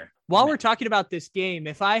men here. While we're talking about this game,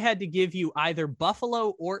 if I had to give you either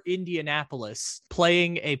Buffalo or Indianapolis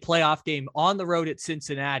playing a playoff game on the road at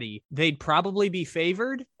Cincinnati, they'd probably be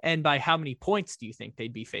favored. And by how many points do you think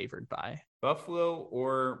they'd be favored by? Buffalo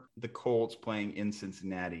or the Colts playing in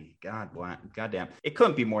Cincinnati. Goddamn. It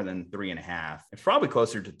couldn't be more than 3.5. It's probably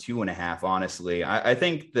closer to 2.5, honestly. I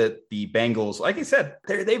think that the Bengals, like I said,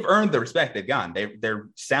 they've earned the respect they've gotten. They're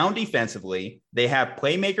sound defensively. They have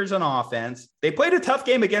playmakers on offense. They played a tough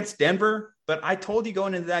game against Denver. But I told you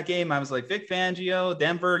going into that game, I was like, Vic Fangio,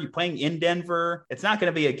 Denver, you're playing in Denver. It's not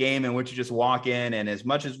going to be a game in which you just walk in. And as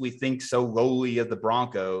much as we think so lowly of the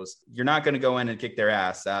Broncos, you're not going to go in and kick their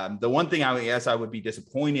ass. The one thing I would be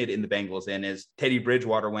disappointed in the Bengals in is Teddy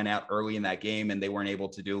Bridgewater went out early in that game and they weren't able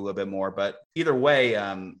to do a little bit more. But either way,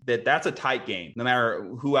 that's a tight game, no matter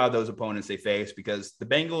who out of those opponents they face, because the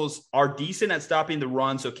Bengals are decent at stopping the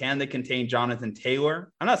run. So can they contain Jonathan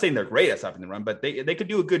Taylor? I'm not saying they're great at stopping the run, but they could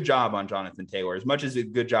do a good job on Jonathan Taylor, as much as a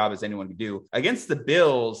good job as anyone could do. Against the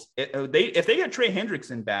Bills, if they get Trey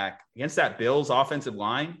Hendrickson back against that Bills offensive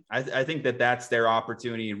line, I think that's their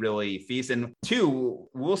opportunity to really feast. And 2,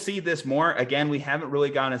 we'll see this more. Again, we haven't really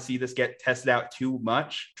gotten to see this get tested out too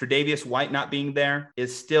much. Tre'Davious White not being there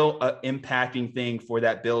is still an impacting thing for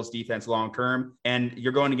that Bills defense long term. And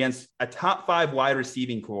you're going against a top 5 wide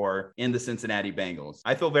receiving core in the Cincinnati Bengals.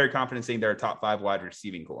 I feel very confident saying they're a top 5 wide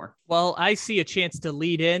receiving core. Well, I see a chance to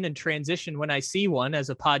lead in and transition when I see one as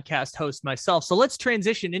a podcast host myself. So let's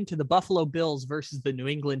transition into the Buffalo Bills versus the New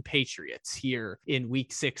England Patriots here in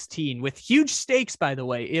week 16 with huge stakes, by the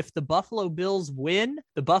way. If the Buffalo Bills win,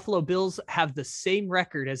 the Buffalo Bills have the same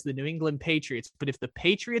record as the New England Patriots. But if the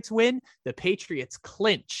Patriots win, the Patriots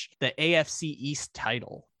clinch the AFC East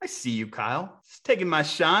title. I see you, Kyle. Just taking my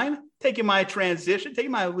shine, taking my transition,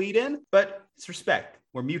 taking my lead in, but it's respect.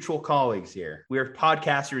 We're mutual colleagues here. We're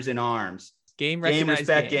podcasters in arms. Game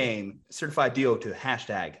respect game. Certified deal to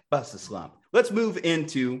 #bust the slump. Let's move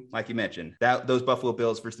into, like you mentioned, those Buffalo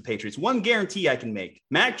Bills versus the Patriots. One guarantee I can make.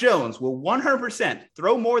 Mac Jones will 100%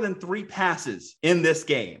 throw more than 3 passes in this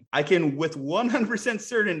game. I can, with 100%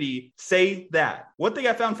 certainty, say that. One thing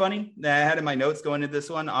I found funny that I had in my notes going into this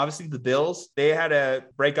one, obviously the Bills, they had to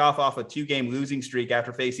break off a 2-game losing streak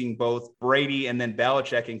after facing both Brady and then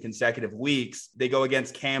Belichick in consecutive weeks. They go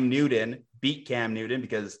against Cam Newton, beat Cam Newton,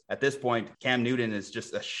 because at this point, Cam Newton is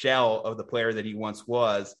just a shell of the player that he once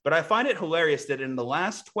was. But I find it hilarious that in the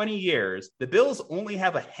last 20 years, the Bills only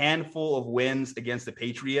have a handful of wins against the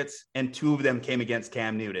Patriots, and 2 of them came against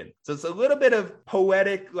Cam Newton. So it's a little bit of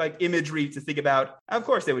poetic imagery to think about. Of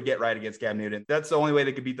course, they would get right against Cam Newton. That's the only way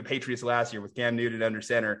they could beat the Patriots last year, with Cam Newton under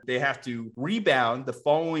center. They have to rebound the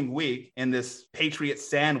following week in this Patriots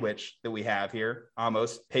sandwich that we have here.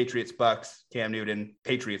 Almost Patriots, Bucks, Cam Newton,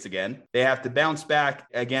 Patriots again. They have to bounce back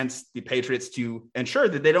against the Patriots to ensure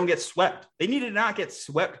that they don't get swept. They need to not get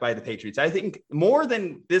swept by the Patriots. I think more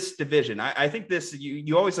than this division, I think this,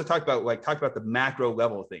 you always talk about the macro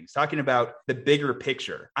level of things, talking about the bigger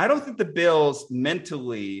picture. I don't think the Bills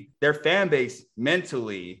mentally, their fan base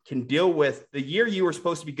mentally, can deal with the year you were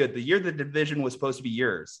supposed to be good, the year the division was supposed to be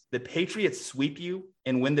yours. The Patriots sweep you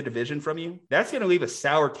and win the division from you. That's going to leave a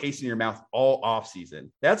sour taste in your mouth all offseason.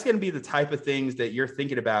 That's going to be the type of things that you're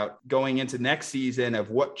thinking about going into next season, of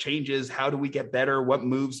what changes, how do we get better, what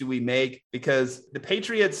moves do we make? Because the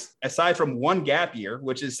Patriots, aside from one gap year,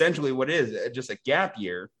 which is essentially what it is, just a gap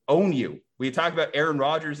year, own you. We talk about Aaron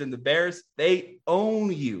Rodgers and the Bears. They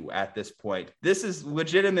own you at this point. This is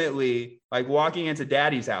legitimately like walking into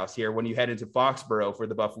daddy's house here when you head into Foxborough for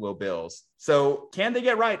the Buffalo Bills. So can they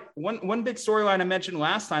get right? One big storyline I mentioned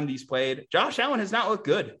last time these played, Josh Allen has not looked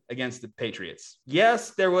good against the Patriots.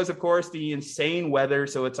 Yes, there was, of course, the insane weather.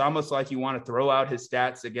 So it's almost like you want to throw out his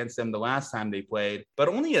stats against them the last time they played, but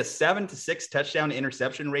only a 7-6 touchdown to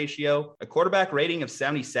interception ratio, a quarterback rating of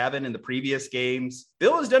 77 in the previous games.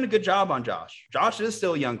 Bill has done a good job on Josh. Josh is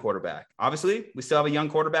still a young quarterback. Obviously, we still have a young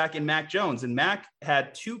quarterback in Mac Jones, and Mac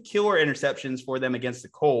had 2 killer interceptions for them against the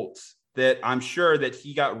Colts that I'm sure that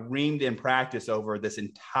he got reamed in practice over this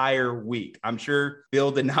entire week. I'm sure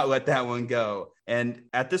Bill did not let that one go. And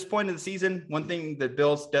at this point in the season, one thing that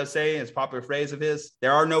Bill does say, is a popular phrase of his,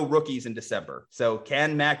 there are no rookies in December. So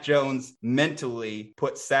can Mac Jones mentally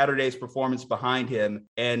put Saturday's performance behind him,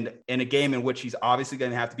 and in a game in which he's obviously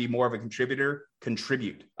going to have to be more of a contributor,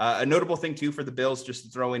 contribute? A notable thing too for the Bills, just to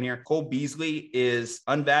throw in here, Cole Beasley is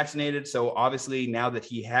unvaccinated. So obviously now that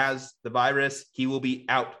he has the virus, he will be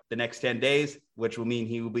out the next 10 days, which will mean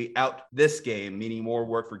he will be out this game, meaning more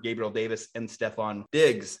work for Gabriel Davis and Stephon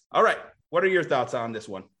Diggs. All right. What are your thoughts on this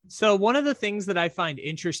one? So one of the things that I find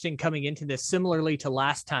interesting coming into this, similarly to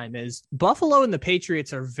last time, is Buffalo and the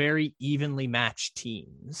Patriots are very evenly matched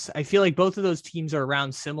teams. I feel like both of those teams are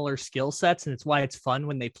around similar skill sets, and it's why it's fun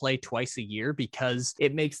when they play twice a year, because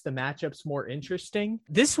it makes the matchups more interesting.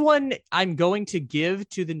 This one I'm going to give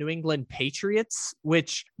to the New England Patriots,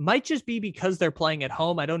 which might just be because they're playing at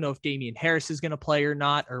home. I don't know if Damian Harris is going to play or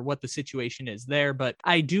not, or what the situation is there, but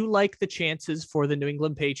I do like the chances for the New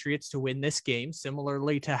England Patriots to win this game,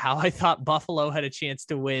 similarly to how I thought Buffalo had a chance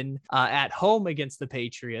to win at home against the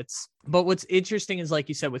Patriots. But what's interesting is, like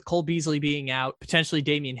you said, with Cole Beasley being out, potentially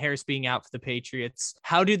Damian Harris being out for the Patriots,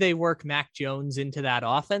 how do they work Mac Jones into that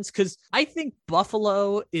offense? Because I think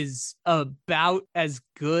Buffalo is about as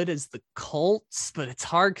good as the Colts, but it's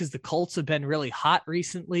hard because the Colts have been really hot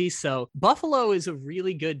recently. So Buffalo is a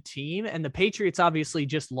really good team, and the Patriots obviously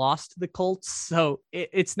just lost to the Colts. So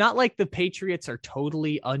it's not like the Patriots are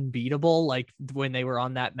totally unbeatable like when they were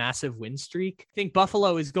on that massive win streak. I think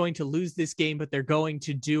Buffalo is going to lose this game, but they're going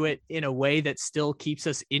to do it in a way that still keeps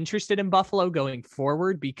us interested in Buffalo going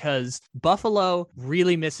forward, because Buffalo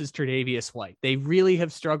really misses Tre'Davious White. They really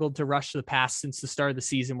have struggled to rush the pass since the start of the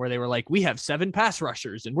season, where they were like, we have 7 pass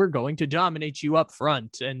rushers and we're going to dominate you up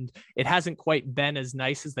front. And it hasn't quite been as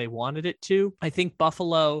nice as they wanted it to. I think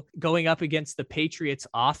Buffalo going up against the Patriots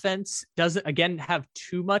offense doesn't, again, have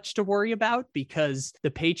too much to worry about, because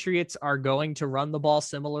the Patriots are going to run the ball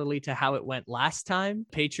similarly to how it went last time.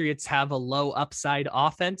 Patriots have a low upside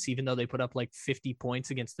offense, even though they put up like 50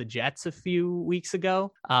 points against the Jets a few weeks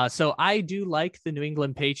ago. So I do like the New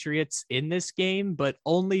England Patriots in this game, but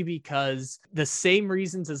only because the same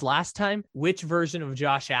reasons as last time, which version of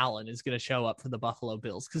Josh Allen is going to show up for the Buffalo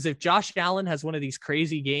Bills? Because if Josh Allen has one of these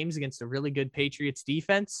crazy games against a really good Patriots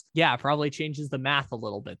defense, yeah, it probably changes the math a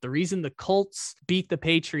little bit. The reason the Colts beat the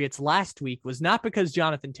Patriots last week was not because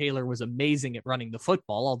Jonathan Taylor was amazing at running the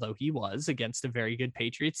football, although he was against a very good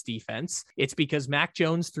Patriots defense. It's because Mac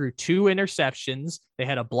Jones threw 2 interceptions. They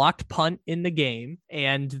had a blocked punt in the game,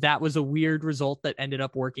 and that was a weird result that ended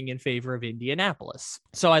up working in favor of Indianapolis.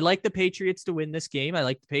 So I like the Patriots to win this game. I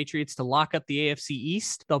like the Patriots to lock up the AFC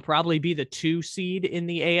East. They'll probably be the 2 seed in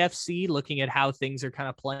the AFC, looking at how things are kind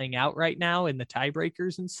of playing out right now in the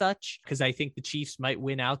tiebreakers and such, because I think the Chiefs might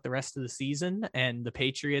win out the rest of the season, and the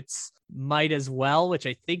Patriots might as well, which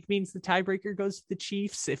I think means the tiebreaker goes to the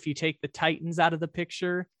Chiefs. If you take the Titans out of the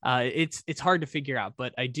picture, it's hard to figure out,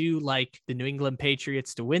 but I do like the New England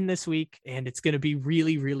Patriots to win this week, and it's going to be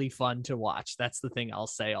really, really fun to watch. That's the thing I'll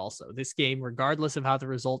say also. This game, regardless of how the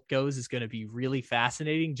result goes, is going to be really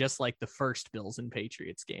fascinating, just like the first Bills and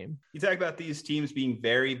Patriots game. You talk about these teams being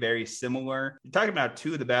very, very similar. You're talking about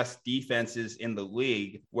 2 of the best defenses in the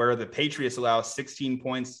league, where the Patriots allow 16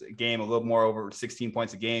 points a game, a little more over 16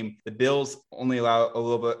 points a game. The Bills only allow a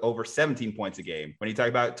little bit over 17 points a game. When you talk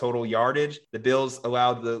about total yardage, the Bills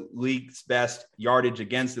allow the league's best yardage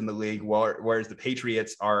against in the league, whereas the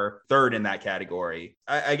Patriots are 3rd in that category.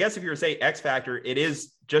 I guess if you were to say X factor, it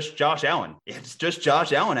is just Josh Allen. It's just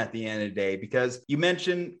Josh Allen at the end of the day, because you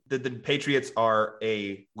mentioned that the Patriots are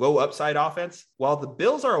a low upside offense, while the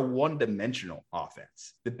Bills are a one-dimensional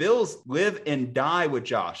offense. The Bills live and die with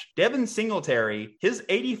Josh. Devin Singletary, his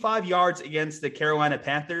 85 yards against the Carolina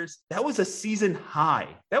Panthers, that was a season high.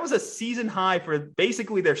 That was a season high for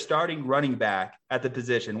basically their starting running back at the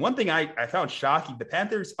position. One thing I found shocking, the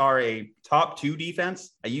Panthers are a top 2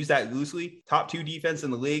 defense. I use that loosely. Top 2 defense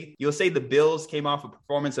in the league. You'll say the Bills came off a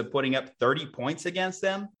performance performance of putting up 30 points against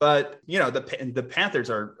them. But, the Panthers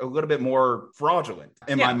are a little bit more fraudulent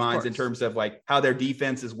in my mind in terms of like how their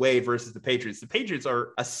defense is weighed versus the Patriots. The Patriots are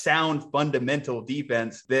a sound fundamental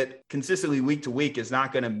defense that consistently week to week is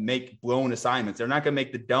not going to make blown assignments. They're not going to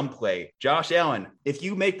make the dumb play. Josh Allen, if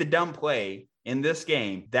you make the dumb play in this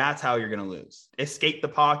game, that's how you're going to lose. Escape the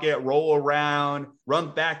pocket, roll around,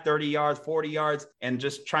 run back 30 yards, 40 yards, and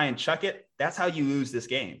just try and chuck it. That's how you lose this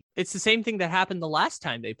game. It's the same thing that happened the last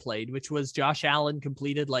time they played, which was Josh Allen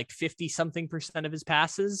completed like 50-something% of his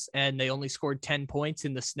passes, and they only scored 10 points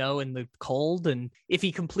in the snow and the cold. And if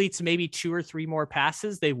he completes maybe 2 or 3 more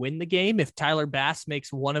passes, they win the game. If Tyler Bass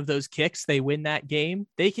makes one of those kicks, they win that game.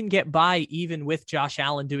 They can get by even with Josh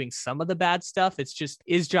Allen doing some of the bad stuff. It's just,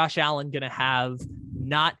 is Josh Allen going to have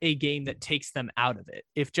not a game that takes them out of it?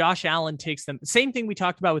 If Josh Allen takes them, same thing we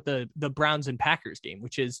talked about with the Browns and Packers game,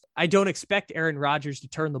 which is I don't expect Aaron Rodgers to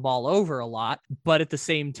turn the ball over a lot, but at the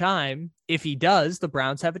same time, if he does, the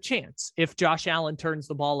Browns have a chance. If Josh Allen turns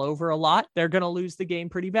the ball over a lot, they're going to lose the game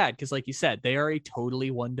pretty bad because, like you said, they are a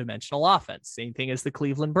totally one-dimensional offense. Same thing as the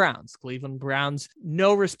Cleveland Browns. Cleveland Browns,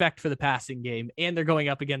 no respect for the passing game, and they're going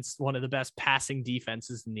up against one of the best passing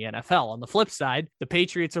defenses in the NFL. On the flip side, the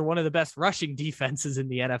Patriots are one of the best rushing defenses in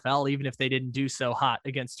the NFL, even if they didn't do so hot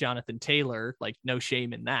against Jonathan Taylor. Like, no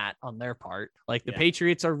shame in that on their part. Like, the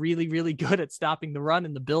Patriots are really, really good at stopping the run,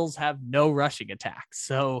 and the Bills have no rushing attacks.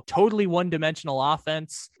 So totally one-dimensional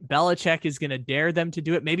offense. Belichick is going to dare them to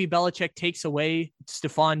do it. Maybe Belichick takes away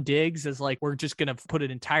Stephon Diggs as like, we're just going to put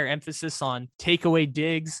an entire emphasis on take away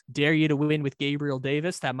Diggs, dare you to win with Gabriel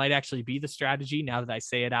Davis. That might actually be the strategy now that I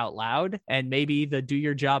say it out loud. And maybe the do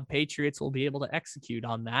your job Patriots will be able to execute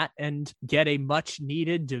on that and get a much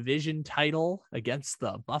needed division title against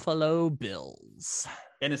the Buffalo Bills.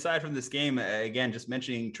 And aside from this game, again, just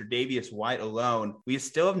mentioning Tre'Davious White alone, we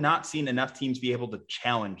still have not seen enough teams be able to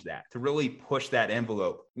challenge that, to really push that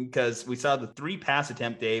envelope. Because we saw the 3 pass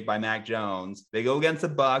attempt day by Mac Jones. They go against the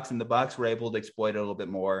Bucs, and the Bucs were able to exploit it a little bit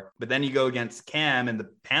more. But then you go against Cam and the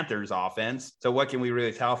Panthers offense. So what can we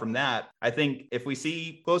really tell from that? I think if we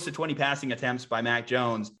see close to 20 passing attempts by Mac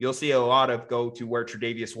Jones, you'll see a lot of go to where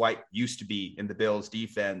Tre'Davious White used to be in the Bills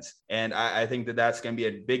defense. And I think that that's going to be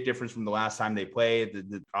a big difference from the last time they played.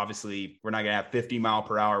 Obviously, we're not going to have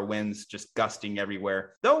 50-mile-per-hour winds just gusting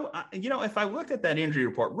everywhere. Though, if I looked at that injury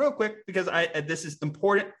report real quick, because this is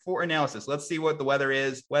important for analysis. Let's see what the weather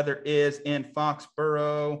is. Weather is in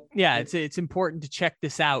Foxborough. Yeah, it's important to check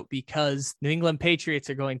this out because New England Patriots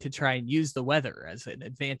are going to try and use the weather as an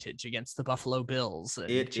advantage against the Buffalo Bills. And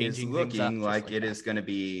it is looking like it is going to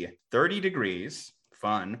be 30 degrees.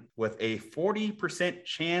 Fun with a 40%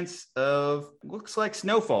 chance of looks like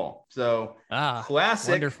snowfall. So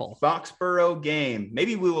classic wonderful. Foxborough game.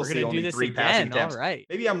 Maybe we will see only 3 passing attempts. All right.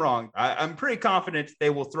 Maybe I'm wrong. I'm pretty confident they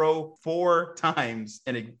will throw 4 times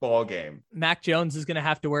in a ball game. Mac Jones is going to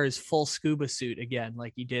have to wear his full scuba suit again,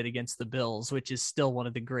 like he did against the Bills, which is still one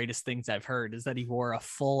of the greatest things I've heard is that he wore a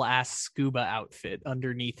full ass scuba outfit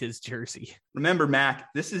underneath his jersey. Remember,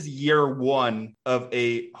 Mac, this is year 1 of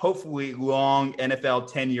a hopefully long NFL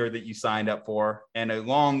tenure that you signed up for and a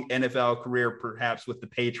long NFL career, perhaps with the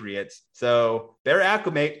Patriots. So better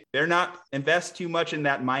acclimate. Better not invest too much in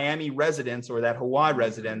that Miami residence or that Hawaii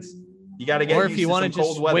residence. You got to get used to some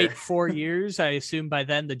cold weather. Or if you want to just wait 4 years, I assume by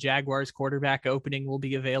then the Jaguars quarterback opening will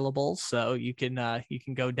be available. So you can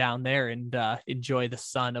go down there and enjoy the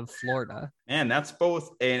sun of Florida. And that's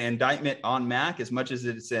both an indictment on Mac as much as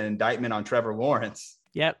it's an indictment on Trevor Lawrence.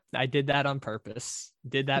 Yep, I did that on purpose.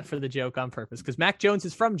 Did that for the joke on purpose because Mac Jones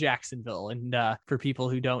is from Jacksonville. And for people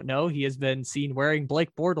who don't know, he has been seen wearing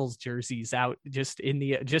Blake Bortles jerseys out just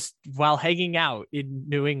while hanging out in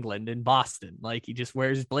New England and Boston. Like he just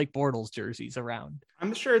wears Blake Bortles jerseys around.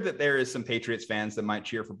 I'm sure that there is some Patriots fans that might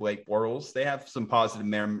cheer for Blake Bortles. They have some positive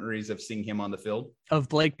memories of seeing him on the field. Of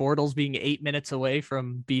Blake Bortles being 8 minutes away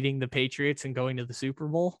from beating the Patriots and going to the Super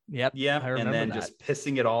Bowl. Yep. Yeah. And then just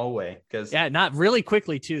pissing it all away. Not really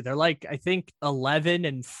quickly too. They're like, I think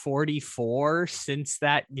 11-44 since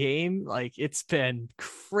that game. Like it's been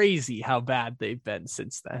crazy how bad they've been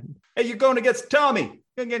since then. Hey, you're going against Tommy.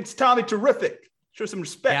 You're against Tommy Terrific. Show some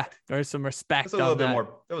respect. Yeah, there's some respect. That was a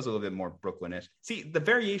little bit more Brooklynish. See, the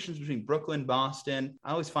variations between Brooklyn, Boston,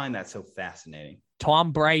 I always find that so fascinating.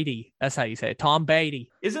 Tom Brady. That's how you say it. Tom Brady.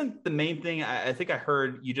 Isn't the main thing, I think I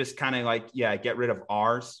heard you just kind of get rid of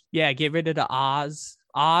R's. Yeah, get rid of the Oz.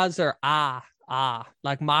 Oz or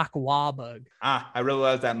like Mark Wahlberg. I really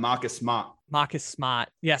love that Marcus Smart. Marcus Smart.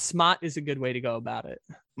 Yeah, Smart is a good way to go about it.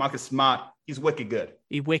 Marcus Smart. He's wicked good.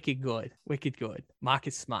 Wicked good.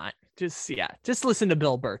 Marcus Smart. just listen to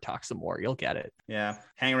Bill Burr talk some more. You'll get it. Yeah.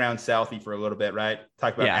 Hang around Southie for a little bit, right?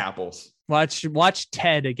 Talk about apples. Watch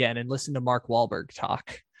Ted again and listen to Mark Wahlberg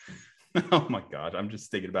talk. Oh my God. I'm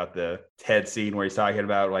just thinking about the Ted scene where he's talking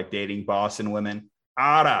about like dating Boston women.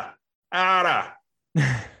 Ada.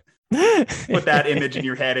 Put that image in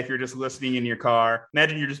your head if you're just listening in your car.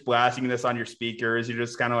 Imagine you're just blasting this on your speakers. You're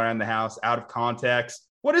just kind of around the house out of context.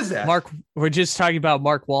 What is that? We're just talking about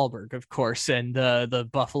Mark Wahlberg, of course, and the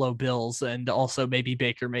Buffalo Bills, and also maybe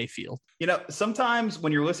Baker Mayfield. You know, sometimes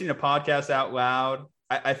when you're listening to podcasts out loud,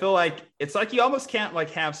 I feel like it's like you almost can't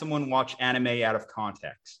like have someone watch anime out of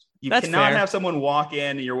context. That's cannot fair. Have someone walk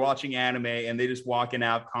in and you're watching anime and they just walk in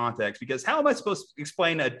out of context, because how am I supposed to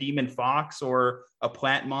explain a demon fox or a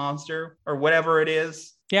plant monster or whatever it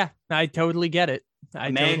is? Yeah, I totally get it.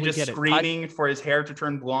 A man just screaming for his hair to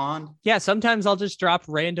turn blonde. Yeah, sometimes I'll just drop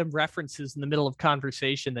random references in the middle of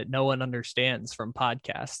conversation that no one understands from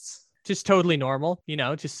podcasts. Just totally normal, you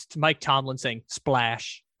know, just Mike Tomlin saying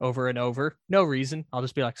splash over and over. No reason. I'll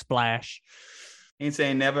just be like splash. Ain't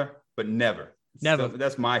saying never, but never. Never. So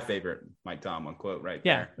that's my favorite Mike Tomlin quote right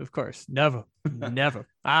there. Yeah, of course. Never. Never.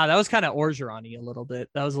 That was kind of Orgeron-y a little bit.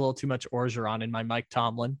 That was a little too much Orgeron in my Mike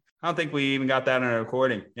Tomlin. I don't think we even got that on a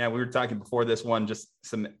recording. Yeah, we were talking before this one, just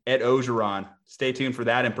some Ed Orgeron. Stay tuned for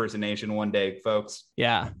that impersonation one day, folks.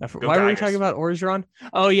 Yeah. Why were we talking about Orgeron?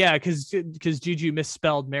 Oh, yeah, because Juju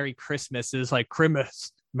misspelled Merry Christmas. It was like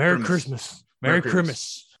Christmas. Merry Christmas. Merry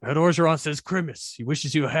Christmas. Ed Orgeron says Christmas. He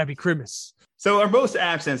wishes you a happy Christmas. So are most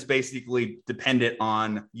accents basically dependent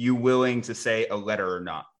on you willing to say a letter or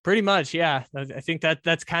not? Pretty much, yeah. I think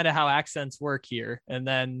that's kind of how accents work here. And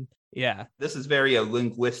then, yeah. This is very a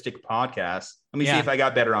linguistic podcast. Let me see if I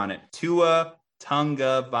got better on it. Tua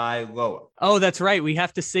Tunga Vailoa. Oh, that's right. We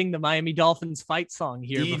have to sing the Miami Dolphins fight song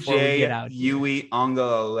here before we get out. DJ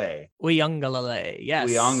Uiagalelei. Uiagalelei, yes.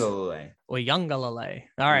 Uiagalelei.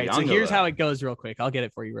 All right, so here's how it goes real quick. I'll get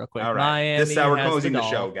it for you real quick. All right. Miami this is how we're closing the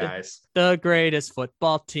show, guys. The greatest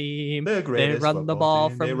football team. They run the ball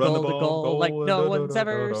from goal to goal like no one's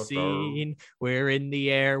ever seen. We're in the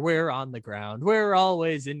air. We're on the ground. We're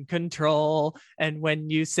always in control. And when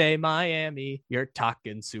you say Miami, you're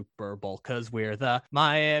talking Super Bowl, because we're the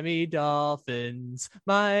Miami Dolphins.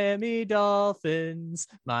 Miami Dolphins.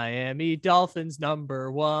 Miami Dolphins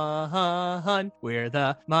 #1. We're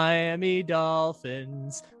the Miami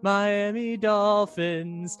Dolphins. Miami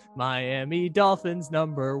Dolphins. Miami Dolphins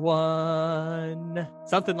 #1.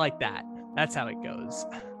 Something like that. That's how it goes.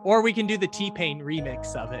 Or we can do the T-Pain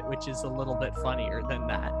remix of it, which is a little bit funnier than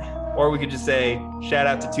that. Or we could just say, shout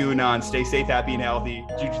out to TuAnon. Stay safe, happy, and healthy.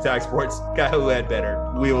 Juju Talk Sports, Kyle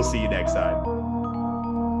Ledbetter. We will see you next time.